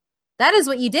 That is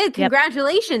what you did. Yep.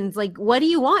 Congratulations. Like, what do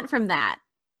you want from that?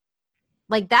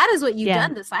 Like, that is what you've Yeah.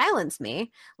 done to silence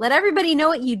me. Let everybody know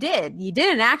what you did. You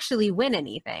didn't actually win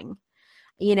anything.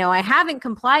 I haven't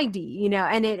complied to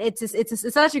and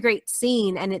it's such a great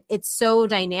scene, and it's so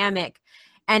dynamic,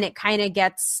 and it kind of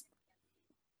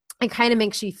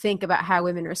makes you think about how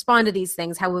women respond to these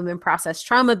things, how women process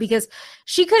trauma, because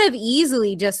she could have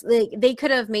easily just they could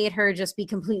have made her just be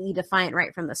completely defiant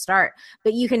right from the start.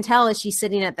 But you can tell as she's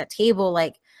sitting at that table,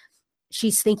 like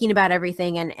she's thinking about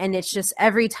everything, and it's just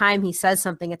every time he says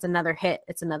something, it's another hit,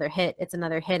 it's another hit, it's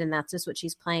another hit, and that's just what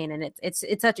she's playing, and it's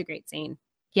such a great scene.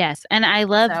 Yes. And I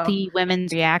love So the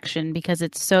women's reaction because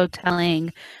it's so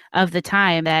telling of the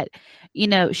time that,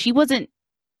 she wasn't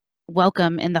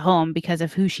welcome in the home because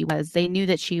of who she was. They knew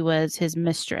that she was his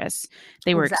mistress.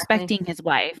 They were Exactly. expecting his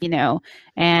wife,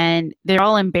 and they're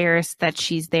all embarrassed that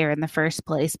she's there in the first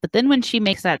place. But then when she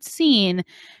makes that scene,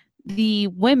 the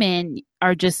women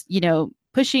are just,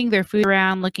 pushing their food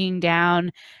around, looking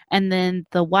down, and then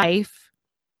the wife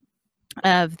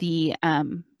of the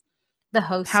The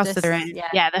house that they're hostess. in, Yeah.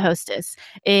 yeah, the hostess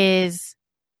is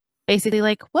basically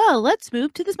like, well, let's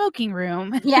move to the smoking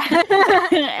room. Yeah.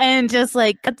 And just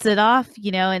like cuts it off,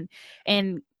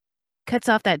 and cuts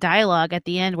off that dialogue at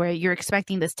the end where you're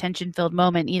expecting this tension filled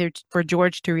moment either for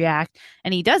George to react,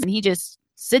 and he doesn't. He just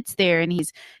sits there and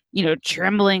he's,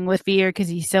 trembling with fear because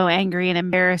he's so angry and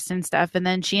embarrassed and stuff. And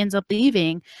then she ends up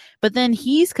leaving, but then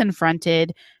he's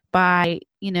confronted by,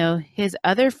 his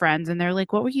other friends, and they're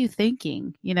like, what were you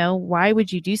thinking? Why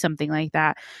would you do something like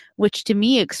that? Which to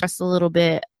me expressed a little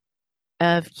bit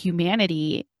of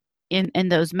humanity in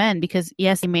those men, because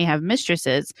yes, they may have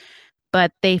mistresses,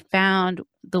 but they found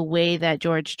the way that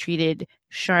George treated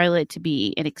Charlotte to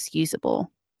be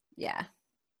inexcusable, Yeah.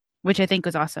 which I think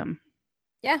was awesome.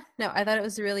 Yeah. No, I thought it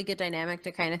was a really good dynamic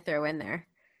to kind of throw in there.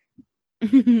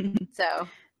 So,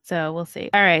 So we'll see.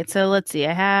 All right, so let's see.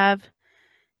 I have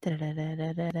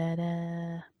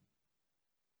da-da-da-da-da-da-da.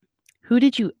 Who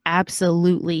did you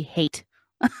absolutely hate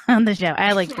on the show? I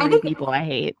have like I three think, people I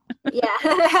hate. yeah,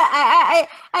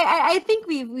 I think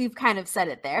we've kind of said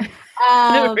it there.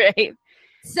 Um, Right.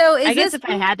 so I is guess this if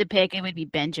I had to pick, it would be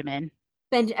Benjamin.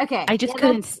 Okay, I yeah, just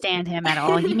couldn't that's stand him at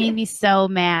all. He made me so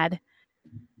mad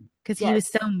because he was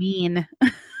yes. so mean.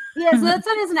 Yeah, so that's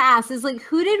what I was gonna ask is like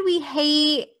who did we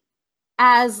hate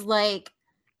as like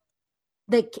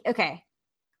okay.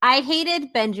 I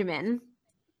hated Benjamin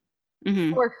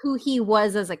Hmm. for who he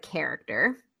was as a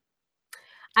character.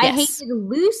 I Yes. hated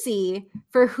Lucy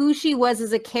for who she was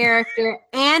as a character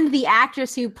and the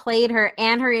actress who played her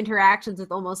and her interactions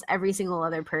with almost every single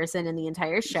other person in the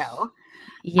entire show.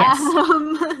 Yes.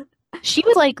 Um, She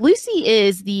was like, Lucy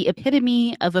is the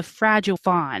epitome of a fragile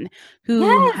fawn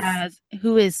yes.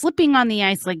 who is slipping on the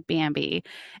ice like Bambi,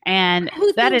 and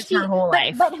Who that thinks is her she whole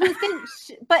life.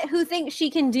 but who thinks she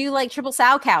can do like triple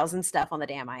sow cows and stuff on the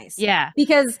damn ice? Yeah.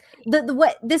 Because the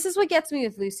what this is what gets me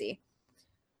with Lucy.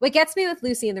 What gets me with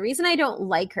Lucy, and the reason I don't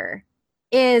like her,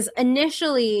 is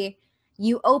initially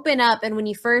you open up, and when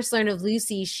you first learn of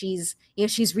Lucy, she's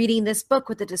reading this book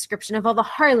with the description of all the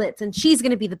harlots, and she's going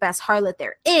to be the best harlot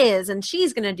there is, and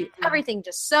she's going to do everything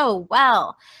just so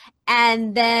well.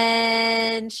 And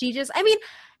then she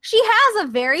has a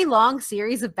very long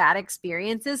series of bad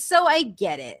experiences, so I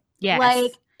get it. Like,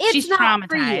 Yes. it's She's not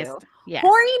for you. traumatized. Yes.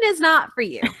 Whoring is not for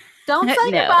you. Don't sell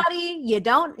your No. body. You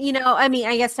don't,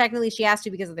 I guess technically she has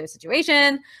to because of their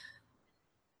situation.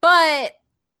 But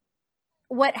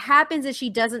what happens is she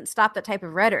doesn't stop that type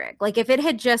of rhetoric. Like if it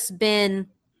had just been,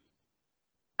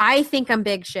 I think I'm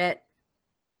big shit.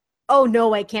 Oh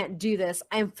no, I can't do this.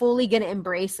 I'm fully going to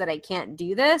embrace that I can't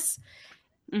do this.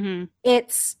 Hmm.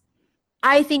 It's,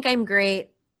 I think I'm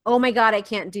great. Oh my God, I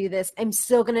can't do this. I'm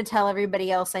still going to tell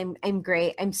everybody else I'm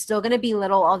great. I'm still going to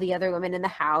belittle all the other women in the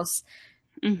house.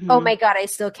 Oh Hmm. my God, I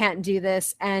still can't do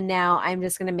this. And now I'm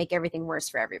just going to make everything worse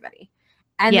for everybody.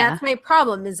 And Yeah. that's my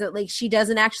problem is that like she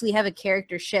doesn't actually have a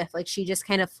character shift. Like she just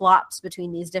kind of flops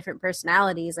between these different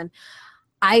personalities. And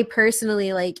I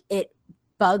personally like it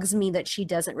bugs me that she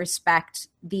doesn't respect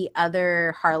the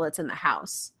other harlots in the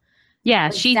house. Yeah.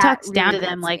 Like She that talks down really to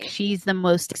them gets like me. she's the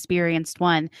most experienced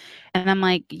one. And I'm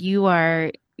like, you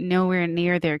are nowhere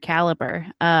near their caliber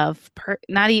of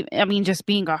not even, I mean, just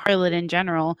being a harlot in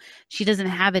general. She doesn't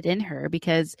have it in her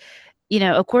because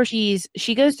of course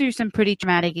she goes through some pretty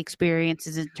traumatic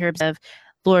experiences in terms of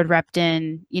Lord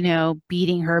Repton,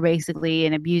 beating her basically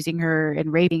and abusing her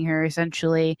and raping her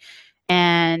essentially.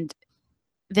 And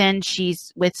then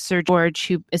she's with Sir George,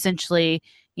 who essentially,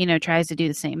 tries to do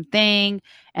the same thing.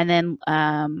 And then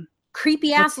Creepy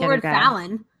what's ass the other Lord guy?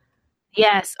 Fallon.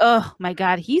 Yes. Oh my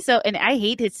God. He's so, and I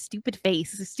hate his stupid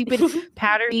face, his stupid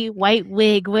powdery white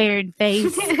wig wearing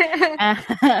face.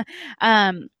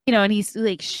 And he's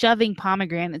like shoving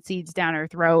pomegranate seeds down her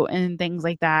throat and things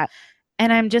like that.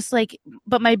 And I'm just like,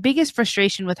 but my biggest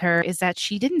frustration with her is that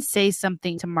she didn't say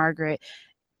something to Margaret.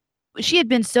 She had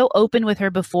been so open with her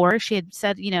before. She had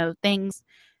said, things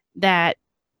that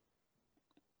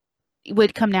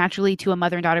would come naturally to a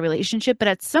mother and daughter relationship. But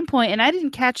at some point, and I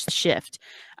didn't catch the shift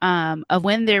of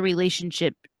when their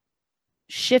relationship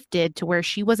shifted to where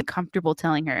she wasn't comfortable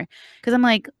telling her. Because I'm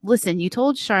like, listen, you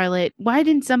told Charlotte. Why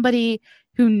didn't somebody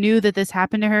who knew that this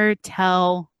happened to her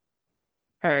tell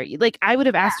her? Like, I would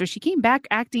have asked her. She came back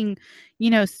acting,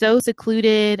 so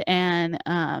secluded and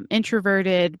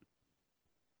introverted.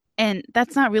 And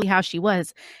that's not really how she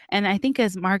was. And I think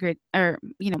as Margaret, or,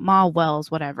 Ma Wells,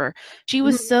 whatever, she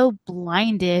was Mhm. so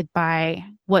blinded by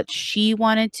what she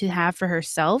wanted to have for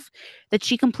herself that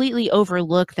she completely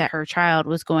overlooked that her child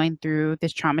was going through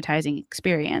this traumatizing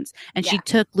experience. And she Yeah,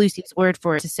 took Lucy's word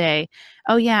for it to say,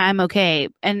 oh, yeah, I'm okay.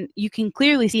 And you can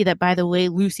clearly see that by the way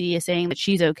Lucy is saying that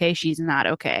she's okay, she's not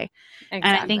okay. And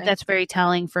I think exactly. that's very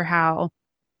telling for how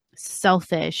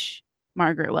selfish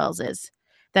Margaret Wells is.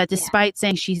 That Yeah, despite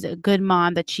saying she's a good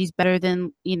mom, that she's better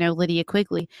than, Lydia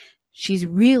Quigley, she's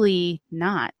really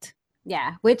not.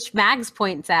 yeah. Which Mags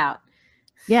points out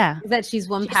Yeah. is that she's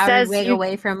one She powdered says wig you're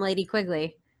away from Lady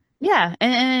Quigley. yeah,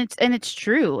 and it's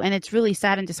true, and it's really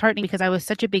sad and disheartening because I was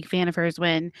such a big fan of hers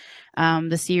when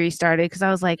the series started, because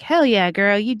I was like, hell yeah,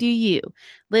 girl, you do you.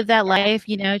 Live that Yeah, life,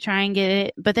 try and get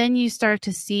it. But then you start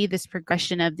to see this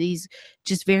progression of these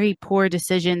just very poor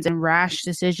decisions and rash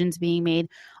decisions being made,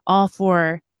 all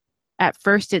for, at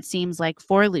first it seems like,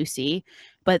 for Lucy,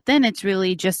 but then it's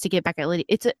really just to get back at Lydia.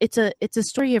 It's a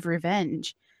story of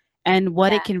revenge and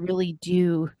what it yeah, can really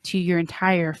do to your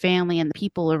entire family and the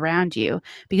people around you.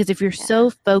 Because if you're yeah, so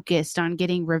focused on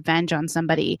getting revenge on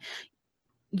somebody,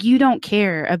 you don't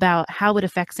care about how it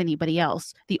affects anybody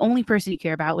else. The only person you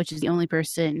care about, which is the only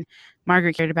person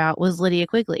Margaret cared about, was Lydia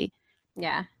Quigley.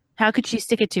 yeah. How could she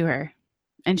stick it to her?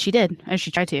 And she did, as she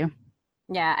tried to.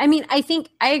 Yeah, I mean, I think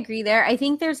I agree there. I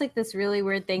think there's like this really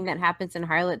weird thing that happens in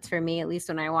Harlots for me, at least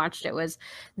when I watched it, was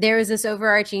there was this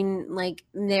overarching like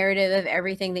narrative of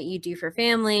everything that you do for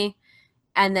family,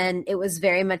 and then it was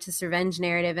very much this revenge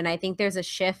narrative. And I think there's a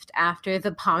shift after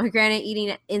the pomegranate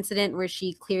eating incident where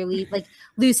she clearly, like,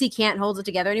 Lucy can't hold it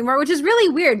together anymore, which is really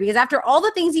weird because after all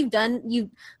the things you've done, you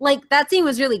like that scene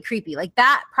was really creepy. Like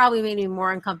that probably made me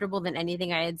more uncomfortable than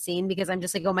anything I had seen because I'm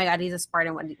just like, oh my god, he's a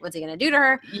Spartan. What's he gonna do to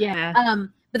her? Yeah.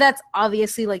 But that's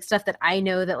obviously like stuff that I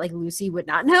know that like Lucy would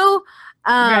not know.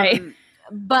 Right.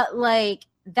 But like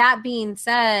that being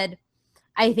said,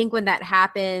 I think when that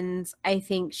happens, I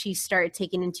think she starts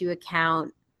taking into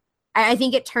account. I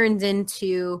think it turns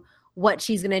into what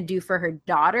she's going to do for her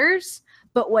daughters,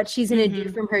 but what she's going to do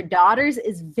Hmm. from her daughters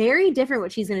is very different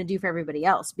what she's going to do for everybody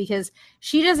else because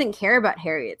she doesn't care about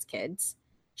Harriet's kids.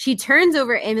 She turns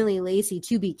over Emily Lacey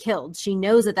to be killed. She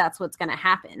knows that that's what's going to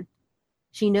happen.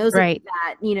 She knows that, Right.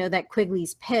 that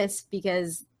Quigley's pissed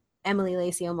because Emily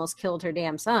Lacey almost killed her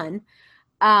damn son.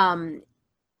 Um,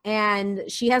 and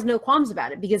she has no qualms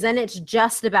about it because then it's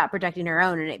just about protecting her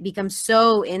own and it becomes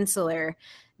so insular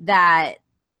that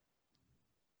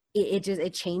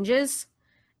it changes.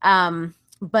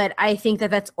 But I think that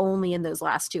that's only in those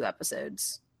last two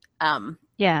episodes. Yeah.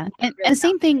 And, Really and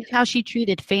same thing how she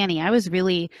treated Fanny. I was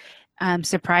really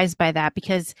surprised by that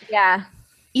because, yeah,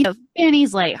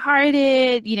 Fanny's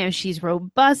lighthearted, she's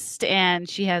robust and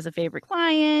she has a favorite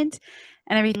client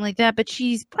and everything like that, but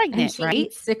she's and pregnant, she right?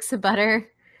 eats sticks of butter.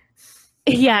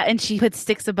 Yeah. And she puts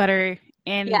sticks of butter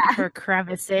in Yeah. her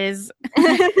crevices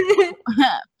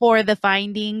for the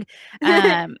finding.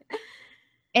 Um,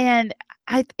 and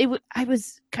I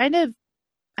was kind of,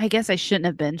 I guess I shouldn't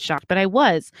have been shocked, but I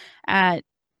was at,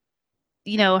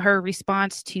 her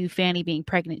response to Fanny being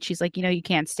pregnant. She's like, you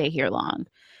can't stay here long. And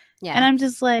Yeah. I'm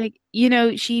just like,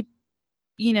 she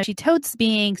totes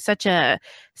being such a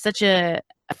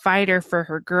fighter for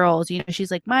her girls. She's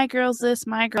like, my girl's this,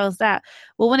 my girl's that.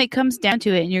 Well, when it comes down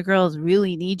to it and your girls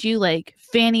really need you, like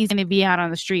Fanny's going to be out on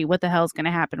the street. What the hell's going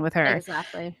to happen with her?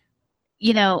 Exactly.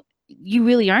 You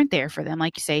really aren't there for them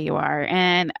like you say you are.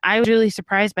 And I was really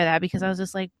surprised by that because I was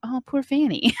just like, oh, poor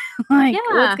Fanny. Like,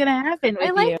 what's Yeah. going to happen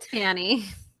I with you? liked Fanny.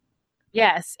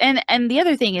 Yes. And the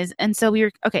other thing is, and so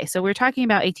we're talking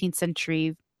about 18th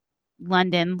century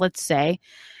London, let's say.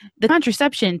 The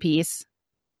contraception piece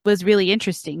was really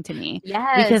interesting to me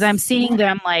because I'm Yes. seeing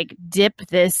them like dip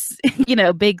this,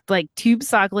 big like tube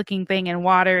sock looking thing in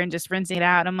water and just rinsing it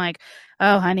out. I'm like,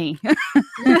 oh honey,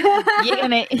 you're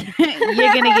gonna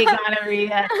you're gonna get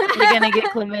gonorrhea, you're gonna get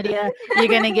chlamydia, you're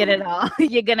gonna get it all.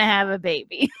 You're gonna have a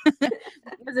baby.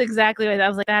 That's exactly what I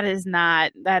was like. That is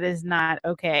not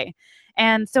okay.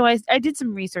 And so I did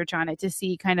some research on it to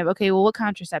see kind of, okay, well, what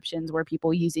contraceptions were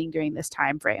people using during this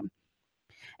time frame?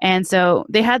 And so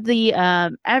they had the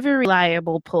ever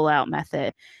reliable pull out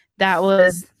method. That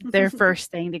was their first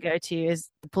thing to go to, is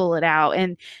to pull it out.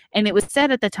 And it was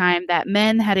said at the time that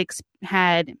men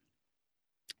had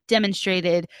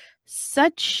demonstrated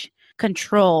such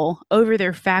control over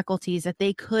their faculties that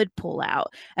they could pull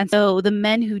out. And so the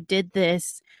men who did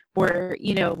this were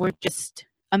just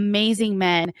amazing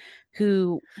men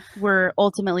who were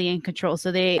ultimately in control.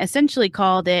 So they essentially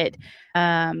called it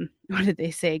what did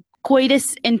they say?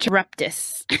 Coitus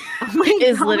interruptus Oh my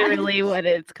is God. literally what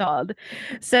it's called.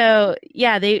 So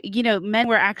yeah, men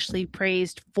were actually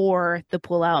praised for the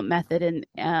pull-out method in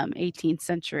 18th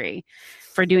century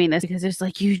for doing this, because it's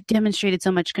like, you demonstrated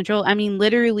so much control. I mean,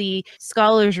 literally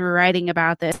scholars were writing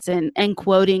about this and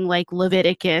quoting like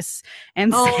Leviticus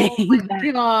and Oh saying my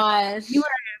that gosh. you are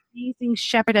an amazing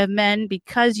shepherd of men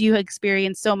because you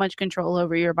experienced so much control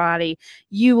over your body.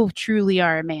 You truly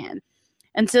are a man.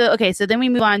 And so, okay, so then we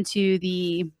move on to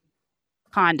the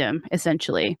condom,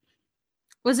 essentially.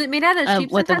 Was it made out of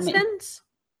sheep's What the intestines?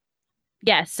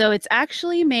 Yeah, so it's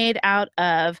actually made out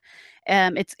of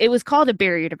it was called a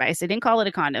barrier device. They didn't call it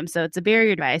a condom, so it's a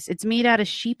barrier device. It's made out of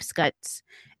sheep's guts,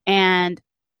 and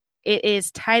it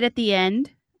is tied at the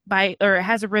end or it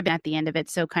has a ribbon at the end of it,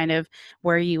 so kind of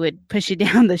where you would push it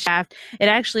down the shaft. It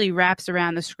actually wraps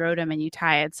around the scrotum and you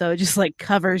tie it, so it just like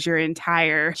covers your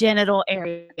entire genital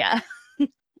area.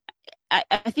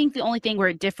 I think the only thing where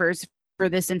it differs for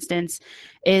this instance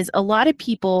is a lot of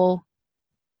people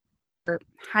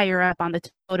higher up on the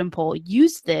totem pole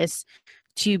use this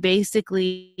to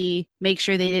basically make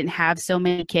sure they didn't have so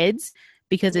many kids,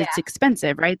 because it's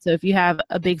expensive, right? So if you have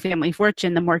a big family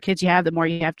fortune, the more kids you have, the more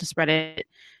you have to spread it,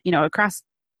 across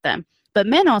them. But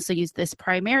men also use this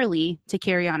primarily to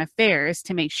carry on affairs,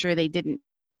 to make sure they didn't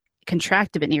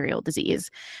contract a venereal disease.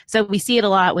 So we see it a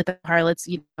lot with the harlots,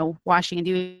 washing and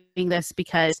doing this,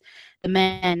 because the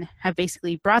men have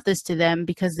basically brought this to them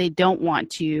because they don't want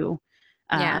to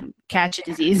catch a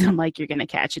disease. I'm like, you're going to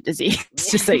catch a disease.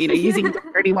 Just so you know, using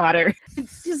dirty water.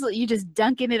 It's just, you just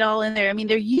dunking it all in there. I mean,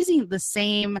 they're using the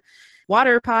same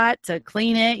water pot to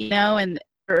clean it,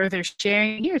 or they're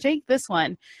sharing, here, take this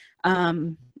one.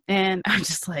 And I'm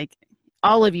just like,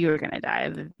 all of you are going to die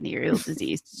of venereal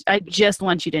disease. I just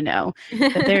want you to know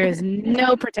that there is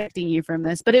no protecting you from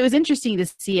this. But it was interesting to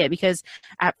see it, because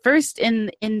at first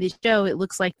in the show, it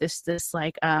looks like this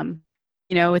like,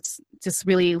 it's just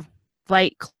really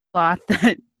light cloth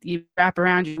that you wrap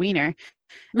around your wiener.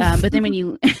 But then when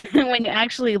you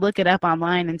actually look it up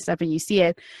online and stuff and you see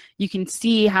it, you can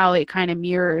see how it kind of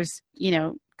mirrors,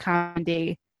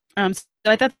 Conde. So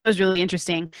I thought that was really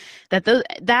interesting, that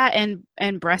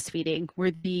and breastfeeding were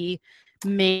the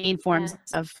main forms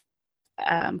of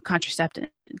contraception.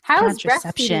 How is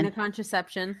breastfeeding a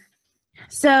contraception?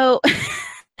 So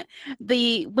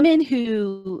the women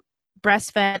who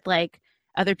breastfed like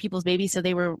other people's babies, so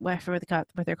they were what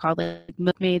they're called, like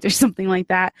milkmaids or something like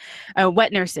that,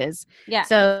 wet nurses. Yeah.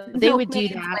 So they would do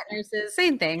that. Wet nurses,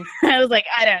 same thing. I was like,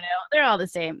 I don't know, they're all the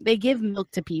same. They give milk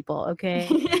to people, okay,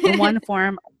 in one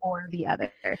form or the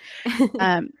other.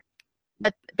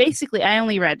 But basically, I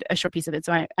only read a short piece of it,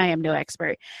 so I am no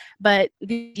expert. But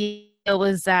the deal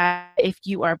was that if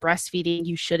you are breastfeeding,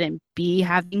 you shouldn't be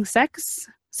having sex.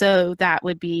 So that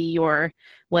would be your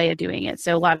way of doing it.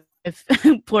 So a lot of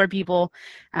poor people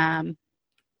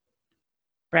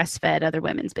breastfed other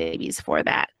women's babies for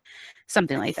that.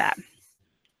 Something like that.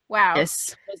 Wow.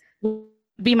 This would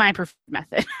be my preferred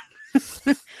method.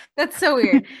 That's so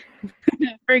weird.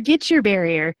 Forget your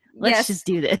barrier. Let's just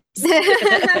do this.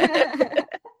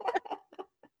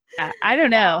 I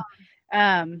don't know.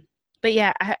 But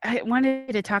yeah, I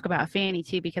wanted to talk about Fanny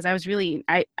too, because I was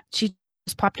she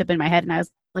just popped up in my head and I was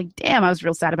like, damn, I was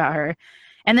real sad about her.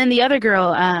 And then the other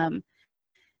girl,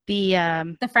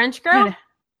 the French girl?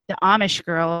 The Amish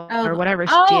girl, or whatever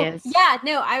she is. Yeah,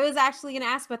 no, I was actually going to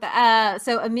ask about that.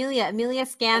 So Amelia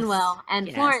Scanwell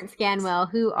and Florence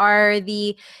Scanwell, who are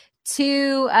the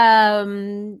two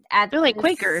they're like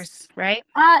Quakers, right?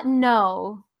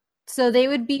 No. So they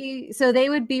would be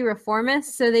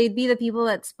reformists. So they'd be the people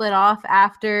that split off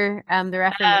after the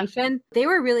Reformation. They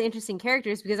were really interesting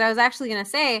characters, because I was actually going to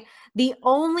say the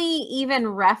only even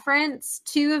reference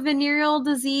to a venereal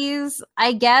disease,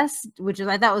 I guess, which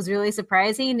I thought was really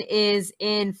surprising, is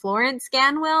in Florence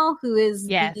Scanwell, who is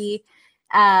the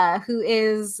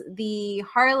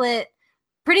harlot,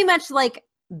 pretty much like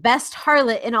best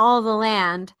harlot in all the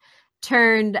land,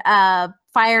 turned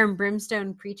fire and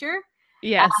brimstone preacher.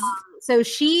 Yes. So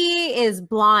she is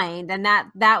blind, and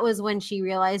that was when she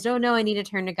realized, oh no, I need to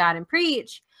turn to God and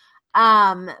preach.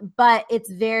 But it's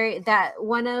that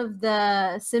one of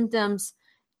the symptoms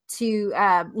to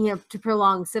to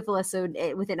prolong syphilis, so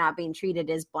with it not being treated,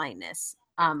 is blindness.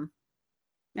 And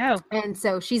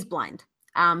so she's blind.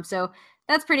 So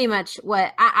that's pretty much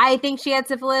what I think she had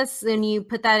syphilis. And you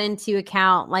put that into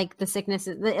account, like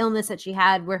the illness that she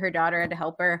had, where her daughter had to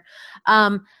help her.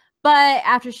 But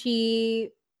after she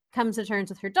comes to terms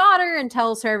with her daughter and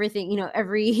tells her everything,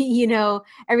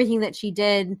 everything that she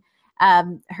did,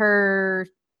 her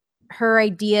her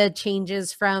idea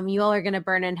changes from "you all are going to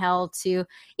burn in hell" to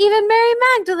even Mary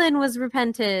Magdalene was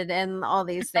repented and all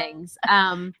these things.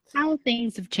 How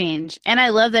things have changed. And I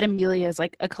love that Amelia is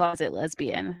like a closet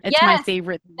lesbian. It's my Yes,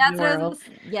 favorite thing in that's the what I world. was.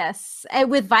 Yes,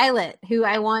 and with Violet, who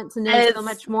I want to know so Yes.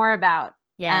 much more about.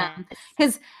 Yes.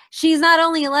 Because she's not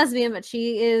only a lesbian, but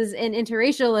she is an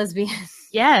interracial lesbian.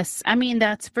 Yes. I mean,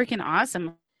 that's freaking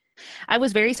awesome. I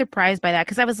was very surprised by that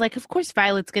because I was like, of course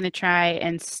Violet's gonna try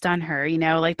and stun her, you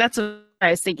know, like that's what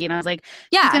I was thinking. I was like,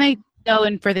 she's Yeah, gonna go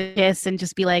in for the kiss and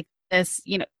just be like this,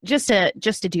 you know, just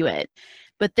to do it.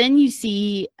 But then you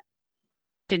see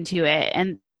into it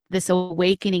and this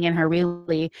awakening in her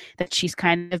really that she's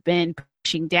kind of been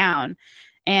pushing down.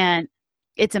 And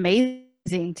it's amazing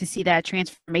to see that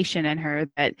transformation in her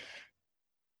that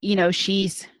you know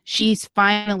she's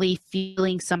finally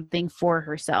feeling something for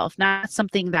herself, not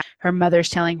something that her mother's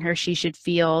telling her she should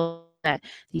feel, that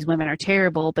these women are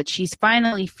terrible, but she's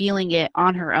finally feeling it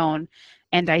on her own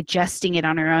and digesting it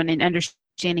on her own and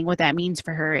understanding what that means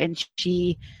for her. And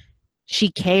she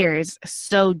cares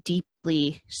so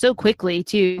deeply so quickly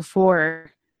too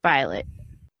for Violet.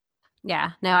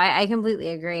 yeah. No, I completely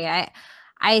agree.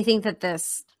 I think that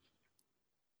this.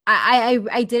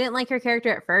 I didn't like her character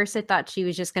at first. I thought she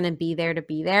was just going to be there to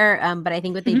be there. But I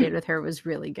think what they did with her was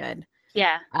really good.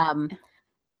 Yeah.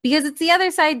 Because it's the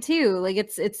other side too. Like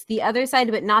it's the other side,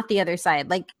 but not the other side.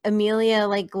 Like Amelia,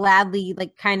 like gladly,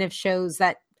 like kind of shows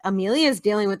that Amelia is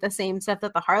dealing with the same stuff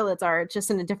that the harlots are,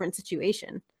 just in a different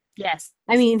situation. Yes.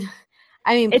 I mean,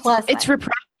 plus it's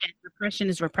repression. Repression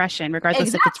is repression,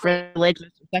 regardless if it's exactly, religious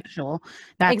or sexual.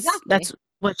 That's exactly,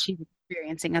 what she's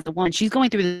experiencing as a woman. She's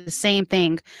going through the same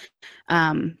thing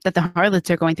that the harlots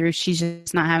are going through. She's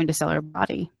just not having to sell her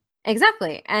body.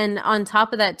 exactly. And on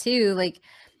top of that too, like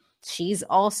she's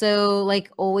also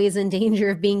like always in danger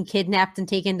of being kidnapped and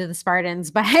taken to the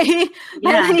Spartans by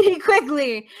Lady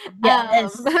Quickly.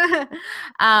 Yes.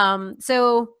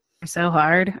 So So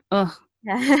hard. Ugh.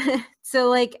 so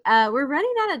like we're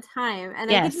running out of time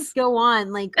and I could just go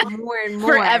on like more and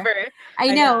more forever. I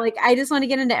know, like I just want to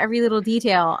get into every little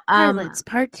detail. Harlots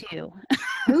part 2.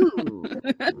 Ooh,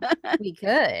 we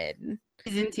could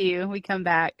Season 2, we come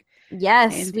back.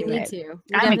 yes we need to.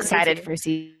 I'm excited for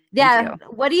season 2.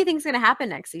 What do you think is going to happen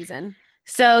next season?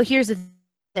 So here's the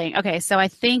thing. Okay, so I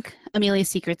think Amelia's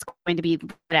Secret's going to be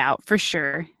let out for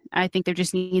sure. I think there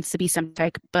just needs to be some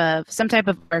type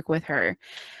of work with her.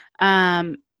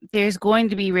 There's going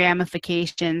to be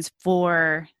ramifications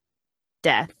for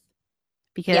death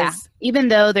because even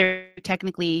though there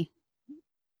technically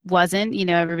wasn't, you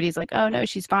know, everybody's like, oh no,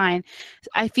 she's fine.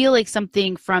 I feel like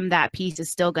something from that piece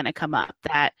is still going to come up,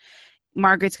 that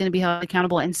Margaret's going to be held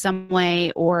accountable in some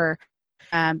way, or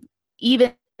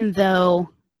even though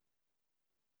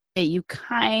you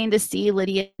kind of see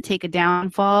Lydia take a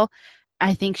downfall,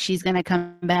 I think she's going to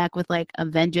come back with like a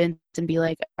vengeance and be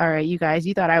like, all right, you guys,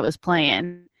 you thought I was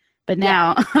playing, but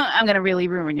now I'm going to really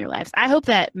ruin your lives. I hope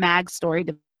that Mag's story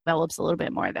develops a little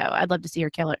bit more, though. I'd love to see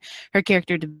her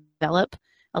character develop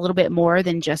a little bit more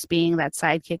than just being that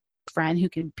sidekick friend who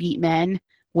can beat men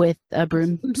with a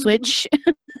broom switch.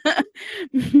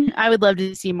 I would love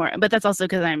to see more, but that's also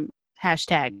because I'm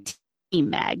hashtag Team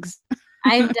Mags.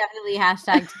 I'm definitely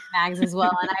hashtag Team Mags as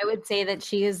well. And I would say that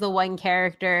she is the one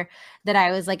character that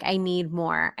I was like, I need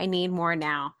more. I need more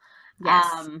now.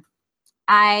 Yes.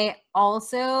 I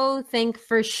also think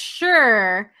for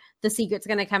sure the secret's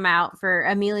going to come out. For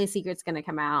Amelia's secret's going to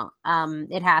come out.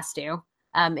 It has to.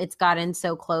 It's gotten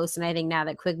so close. And I think now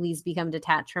that Quigley's become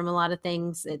detached from a lot of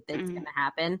things, it's going to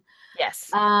happen.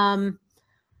 Yes.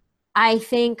 I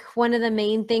think one of the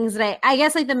main things that I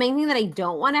guess like the main thing that I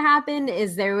don't want to happen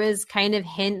is there was kind of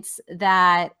hints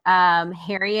that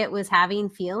Harriet was having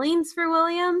feelings for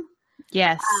William.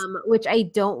 Yes. Which I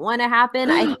don't want to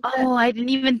happen. I didn't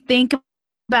even think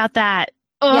about that.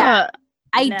 Yeah.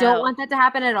 I don't want that to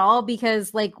happen at all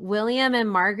because like William and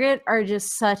Margaret are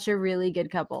just such a really good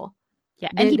couple. Yeah.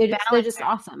 And they're just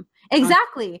awesome.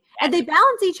 Exactly. Yes. And they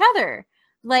balance each other.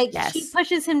 Like she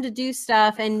pushes him to do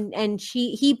stuff and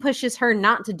he pushes her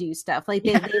not to do stuff. Like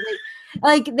they're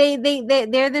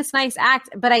this nice act.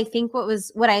 But I think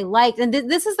what I liked, and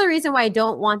this is the reason why I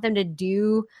don't want them to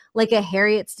do like a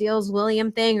Harriet steals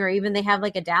William thing, or even they have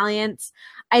like a dalliance.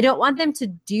 I don't want them to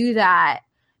do that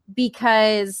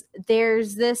because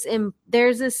there's this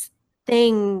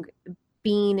thing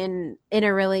being in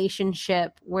a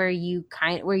relationship where you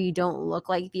don't look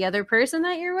like the other person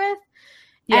that you're with.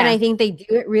 Yeah. And I think they do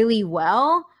it really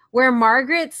well, where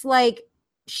Margaret's like,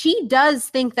 she does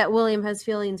think that William has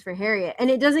feelings for Harriet, and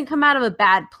it doesn't come out of a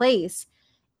bad place.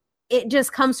 It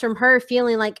just comes from her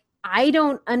feeling like, I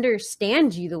don't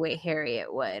understand you the way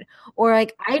Harriet would, or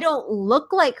like I don't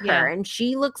look like her and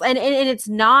she looks, and it's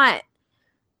not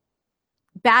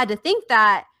bad to think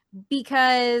that,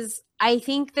 because I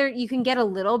think there you can get a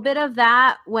little bit of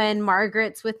that when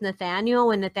Margaret's with Nathaniel,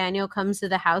 when Nathaniel comes to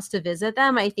the house to visit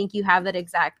them. I think you have that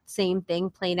exact same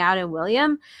thing playing out in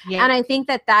William. Yeah. And I think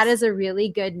that is a really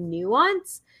good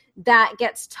nuance that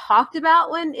gets talked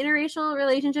about when interracial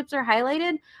relationships are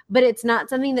highlighted, but it's not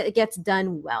something that gets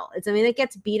done well. It's something that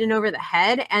gets beaten over the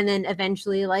head, and then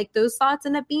eventually like those thoughts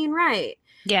end up being right.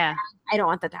 Yeah. I don't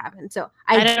want that to happen. So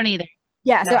I don't either.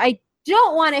 Yeah. No. So I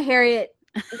don't want a Harriet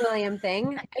William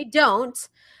thing. I don't.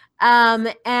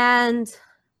 And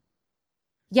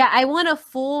yeah, I want a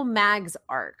full Mags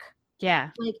arc. Yeah.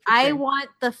 Like I want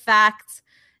the fact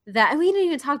that we didn't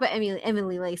even talk about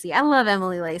Emily Lacey. I love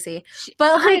Emily Lacey,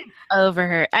 but like over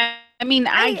her. I mean,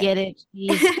 I get it.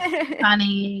 She's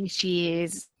funny.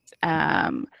 She's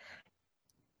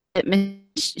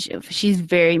she's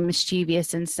very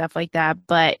mischievous and stuff like that,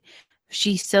 but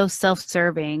she's so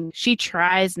self-serving. She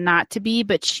tries not to be,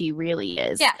 but she really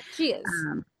is. Yeah, she is.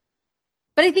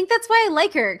 But I think that's why I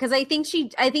like her, because I think she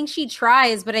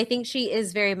tries, but I think she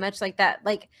is very much like that.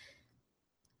 Like,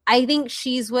 I think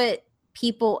she's what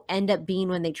people end up being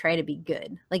when they try to be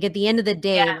good. Like at the end of the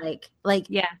day, like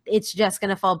it's just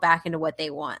gonna fall back into what they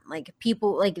want. Like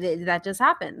people, like that just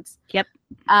happens. Yep.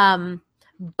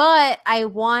 But I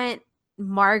want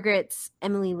Margaret's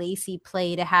Emily Lacey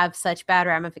play to have such bad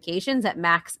ramifications that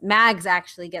Mags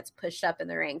actually gets pushed up in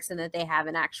the ranks, and that they have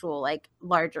an actual like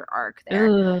larger arc there.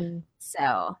 Ooh.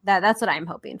 So that's what I'm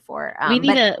hoping for. We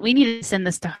need to send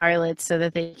this to Harlots so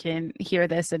that they can hear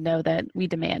this and know that we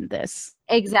demand this.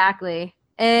 Exactly.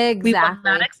 We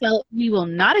will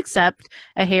not accept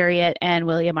a Harriet and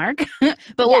William arc,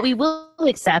 but what we will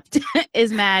accept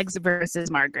is Mags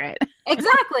versus Margaret.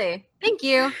 Exactly. Thank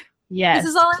you. Yes, this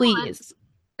is all please.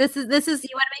 This is you want to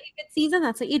make a good season?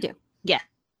 That's what you do. Yes.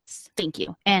 Thank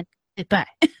you. And goodbye.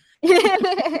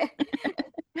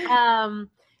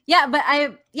 Yeah, but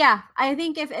I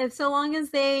think if so long as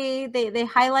they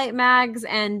highlight Mags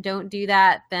and don't do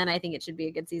that, then I think it should be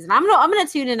a good season. I'm gonna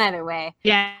tune in either way.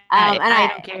 Yeah, I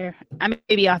don't care. I'm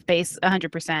maybe off base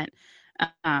 100%, but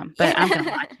I'm gonna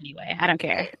watch anyway. I don't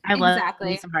care. I love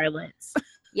me some Harlots.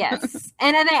 Yes.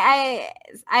 And then I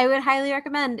would highly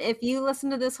recommend, if you listen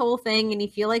to this whole thing and you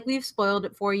feel like we've spoiled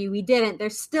it for you, we didn't.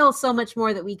 There's still so much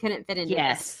more that we couldn't fit into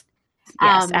this.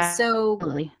 Yes. So go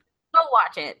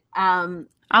watch it. I'll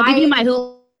give you my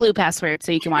Hulu password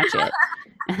so you can watch it.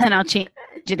 And then I'll change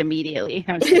it immediately.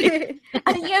 I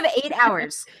think you have 8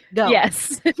 hours. Go.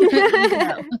 Yes.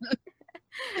 Exactly.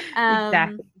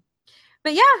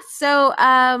 But yeah, so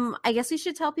I guess we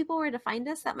should tell people where to find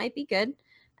us. That might be good.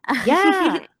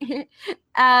 Yeah.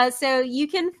 So you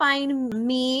can find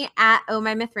me at Oh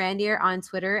My Myth Randier on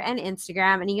Twitter and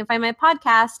Instagram, and you can find my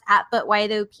podcast at But Why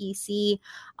Though PC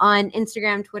on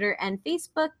Instagram, Twitter, and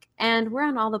Facebook. And we're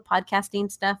on all the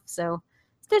podcasting stuff, so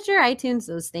Stitcher, iTunes,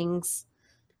 those things.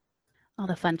 All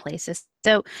the fun places.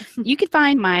 So you can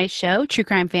find my show, True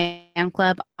Crime Fan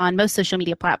Club, on most social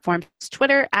media platforms.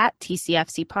 Twitter at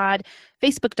TCFC Pod,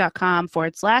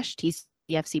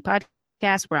 Facebook.com/TCFC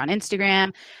Podcast. We're on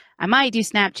Instagram. I might do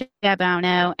Snapchat, I don't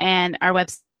know. And our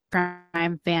website,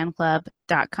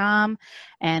 crimefanclub.com.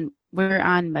 And we're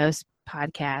on most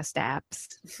podcast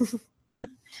apps.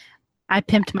 I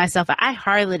pimped myself. I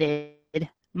harloted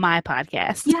my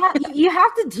podcast. Yeah, you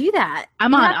have to do that.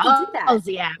 I'm on all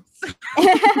the apps.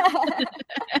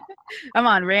 I'm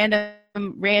on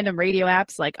random radio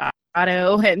apps like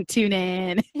Auto and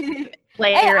TuneIn.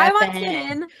 Player I'm on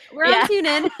TuneIn. We're on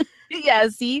TuneIn. Yeah,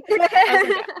 see?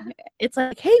 It's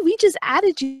like, hey, we just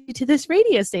added you to this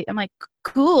radio station. I'm like,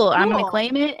 cool. I'm going to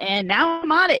claim it, and now I'm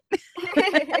on it.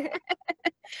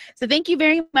 So thank you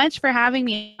very much for having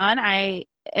me on. I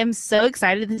am so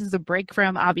excited. This is a break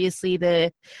from, obviously,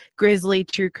 the grisly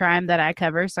true crime that I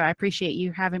cover, so I appreciate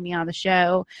you having me on the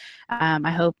show.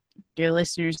 I hope your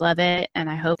listeners love it, and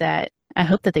I hope that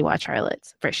they watch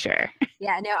Harlots for sure.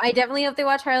 Yeah, no, I definitely hope they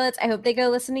watch Harlots. I hope they go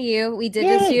listen to you. We did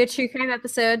just do a true crime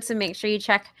episode, so make sure you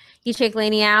check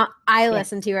Lainey out. I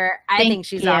listened to her. I think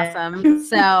she's awesome.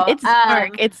 So it's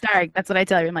dark. It's dark. That's what I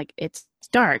tell her. I'm like, it's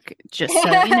dark, just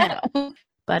so you know.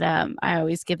 But I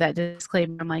always give that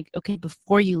disclaimer. I'm like, okay,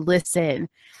 before you listen,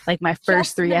 like my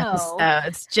first 3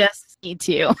 episodes, just need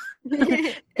to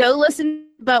go listen.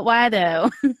 But why though?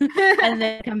 And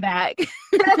then come back.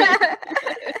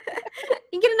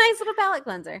 You get a nice little palate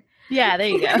cleanser. Yeah, there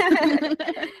you go.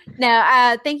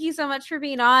 No, thank you so much for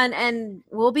being on, and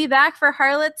we'll be back for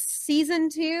Harlots season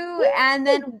 2, and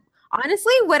then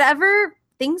honestly, whatever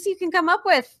things you can come up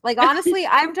with. Like, honestly,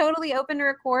 I'm totally open to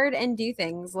record and do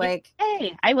things. Like,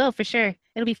 hey, I will for sure.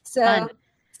 It'll be fun.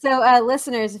 So,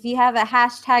 listeners, if you have a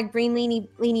hashtag bring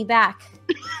Leanie back,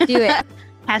 do it.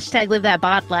 Hashtag live that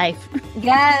bod life.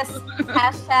 Yes.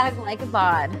 Hashtag like a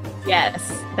bod. Yes,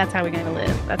 that's how we're gonna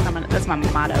live. That's my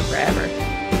motto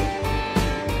forever.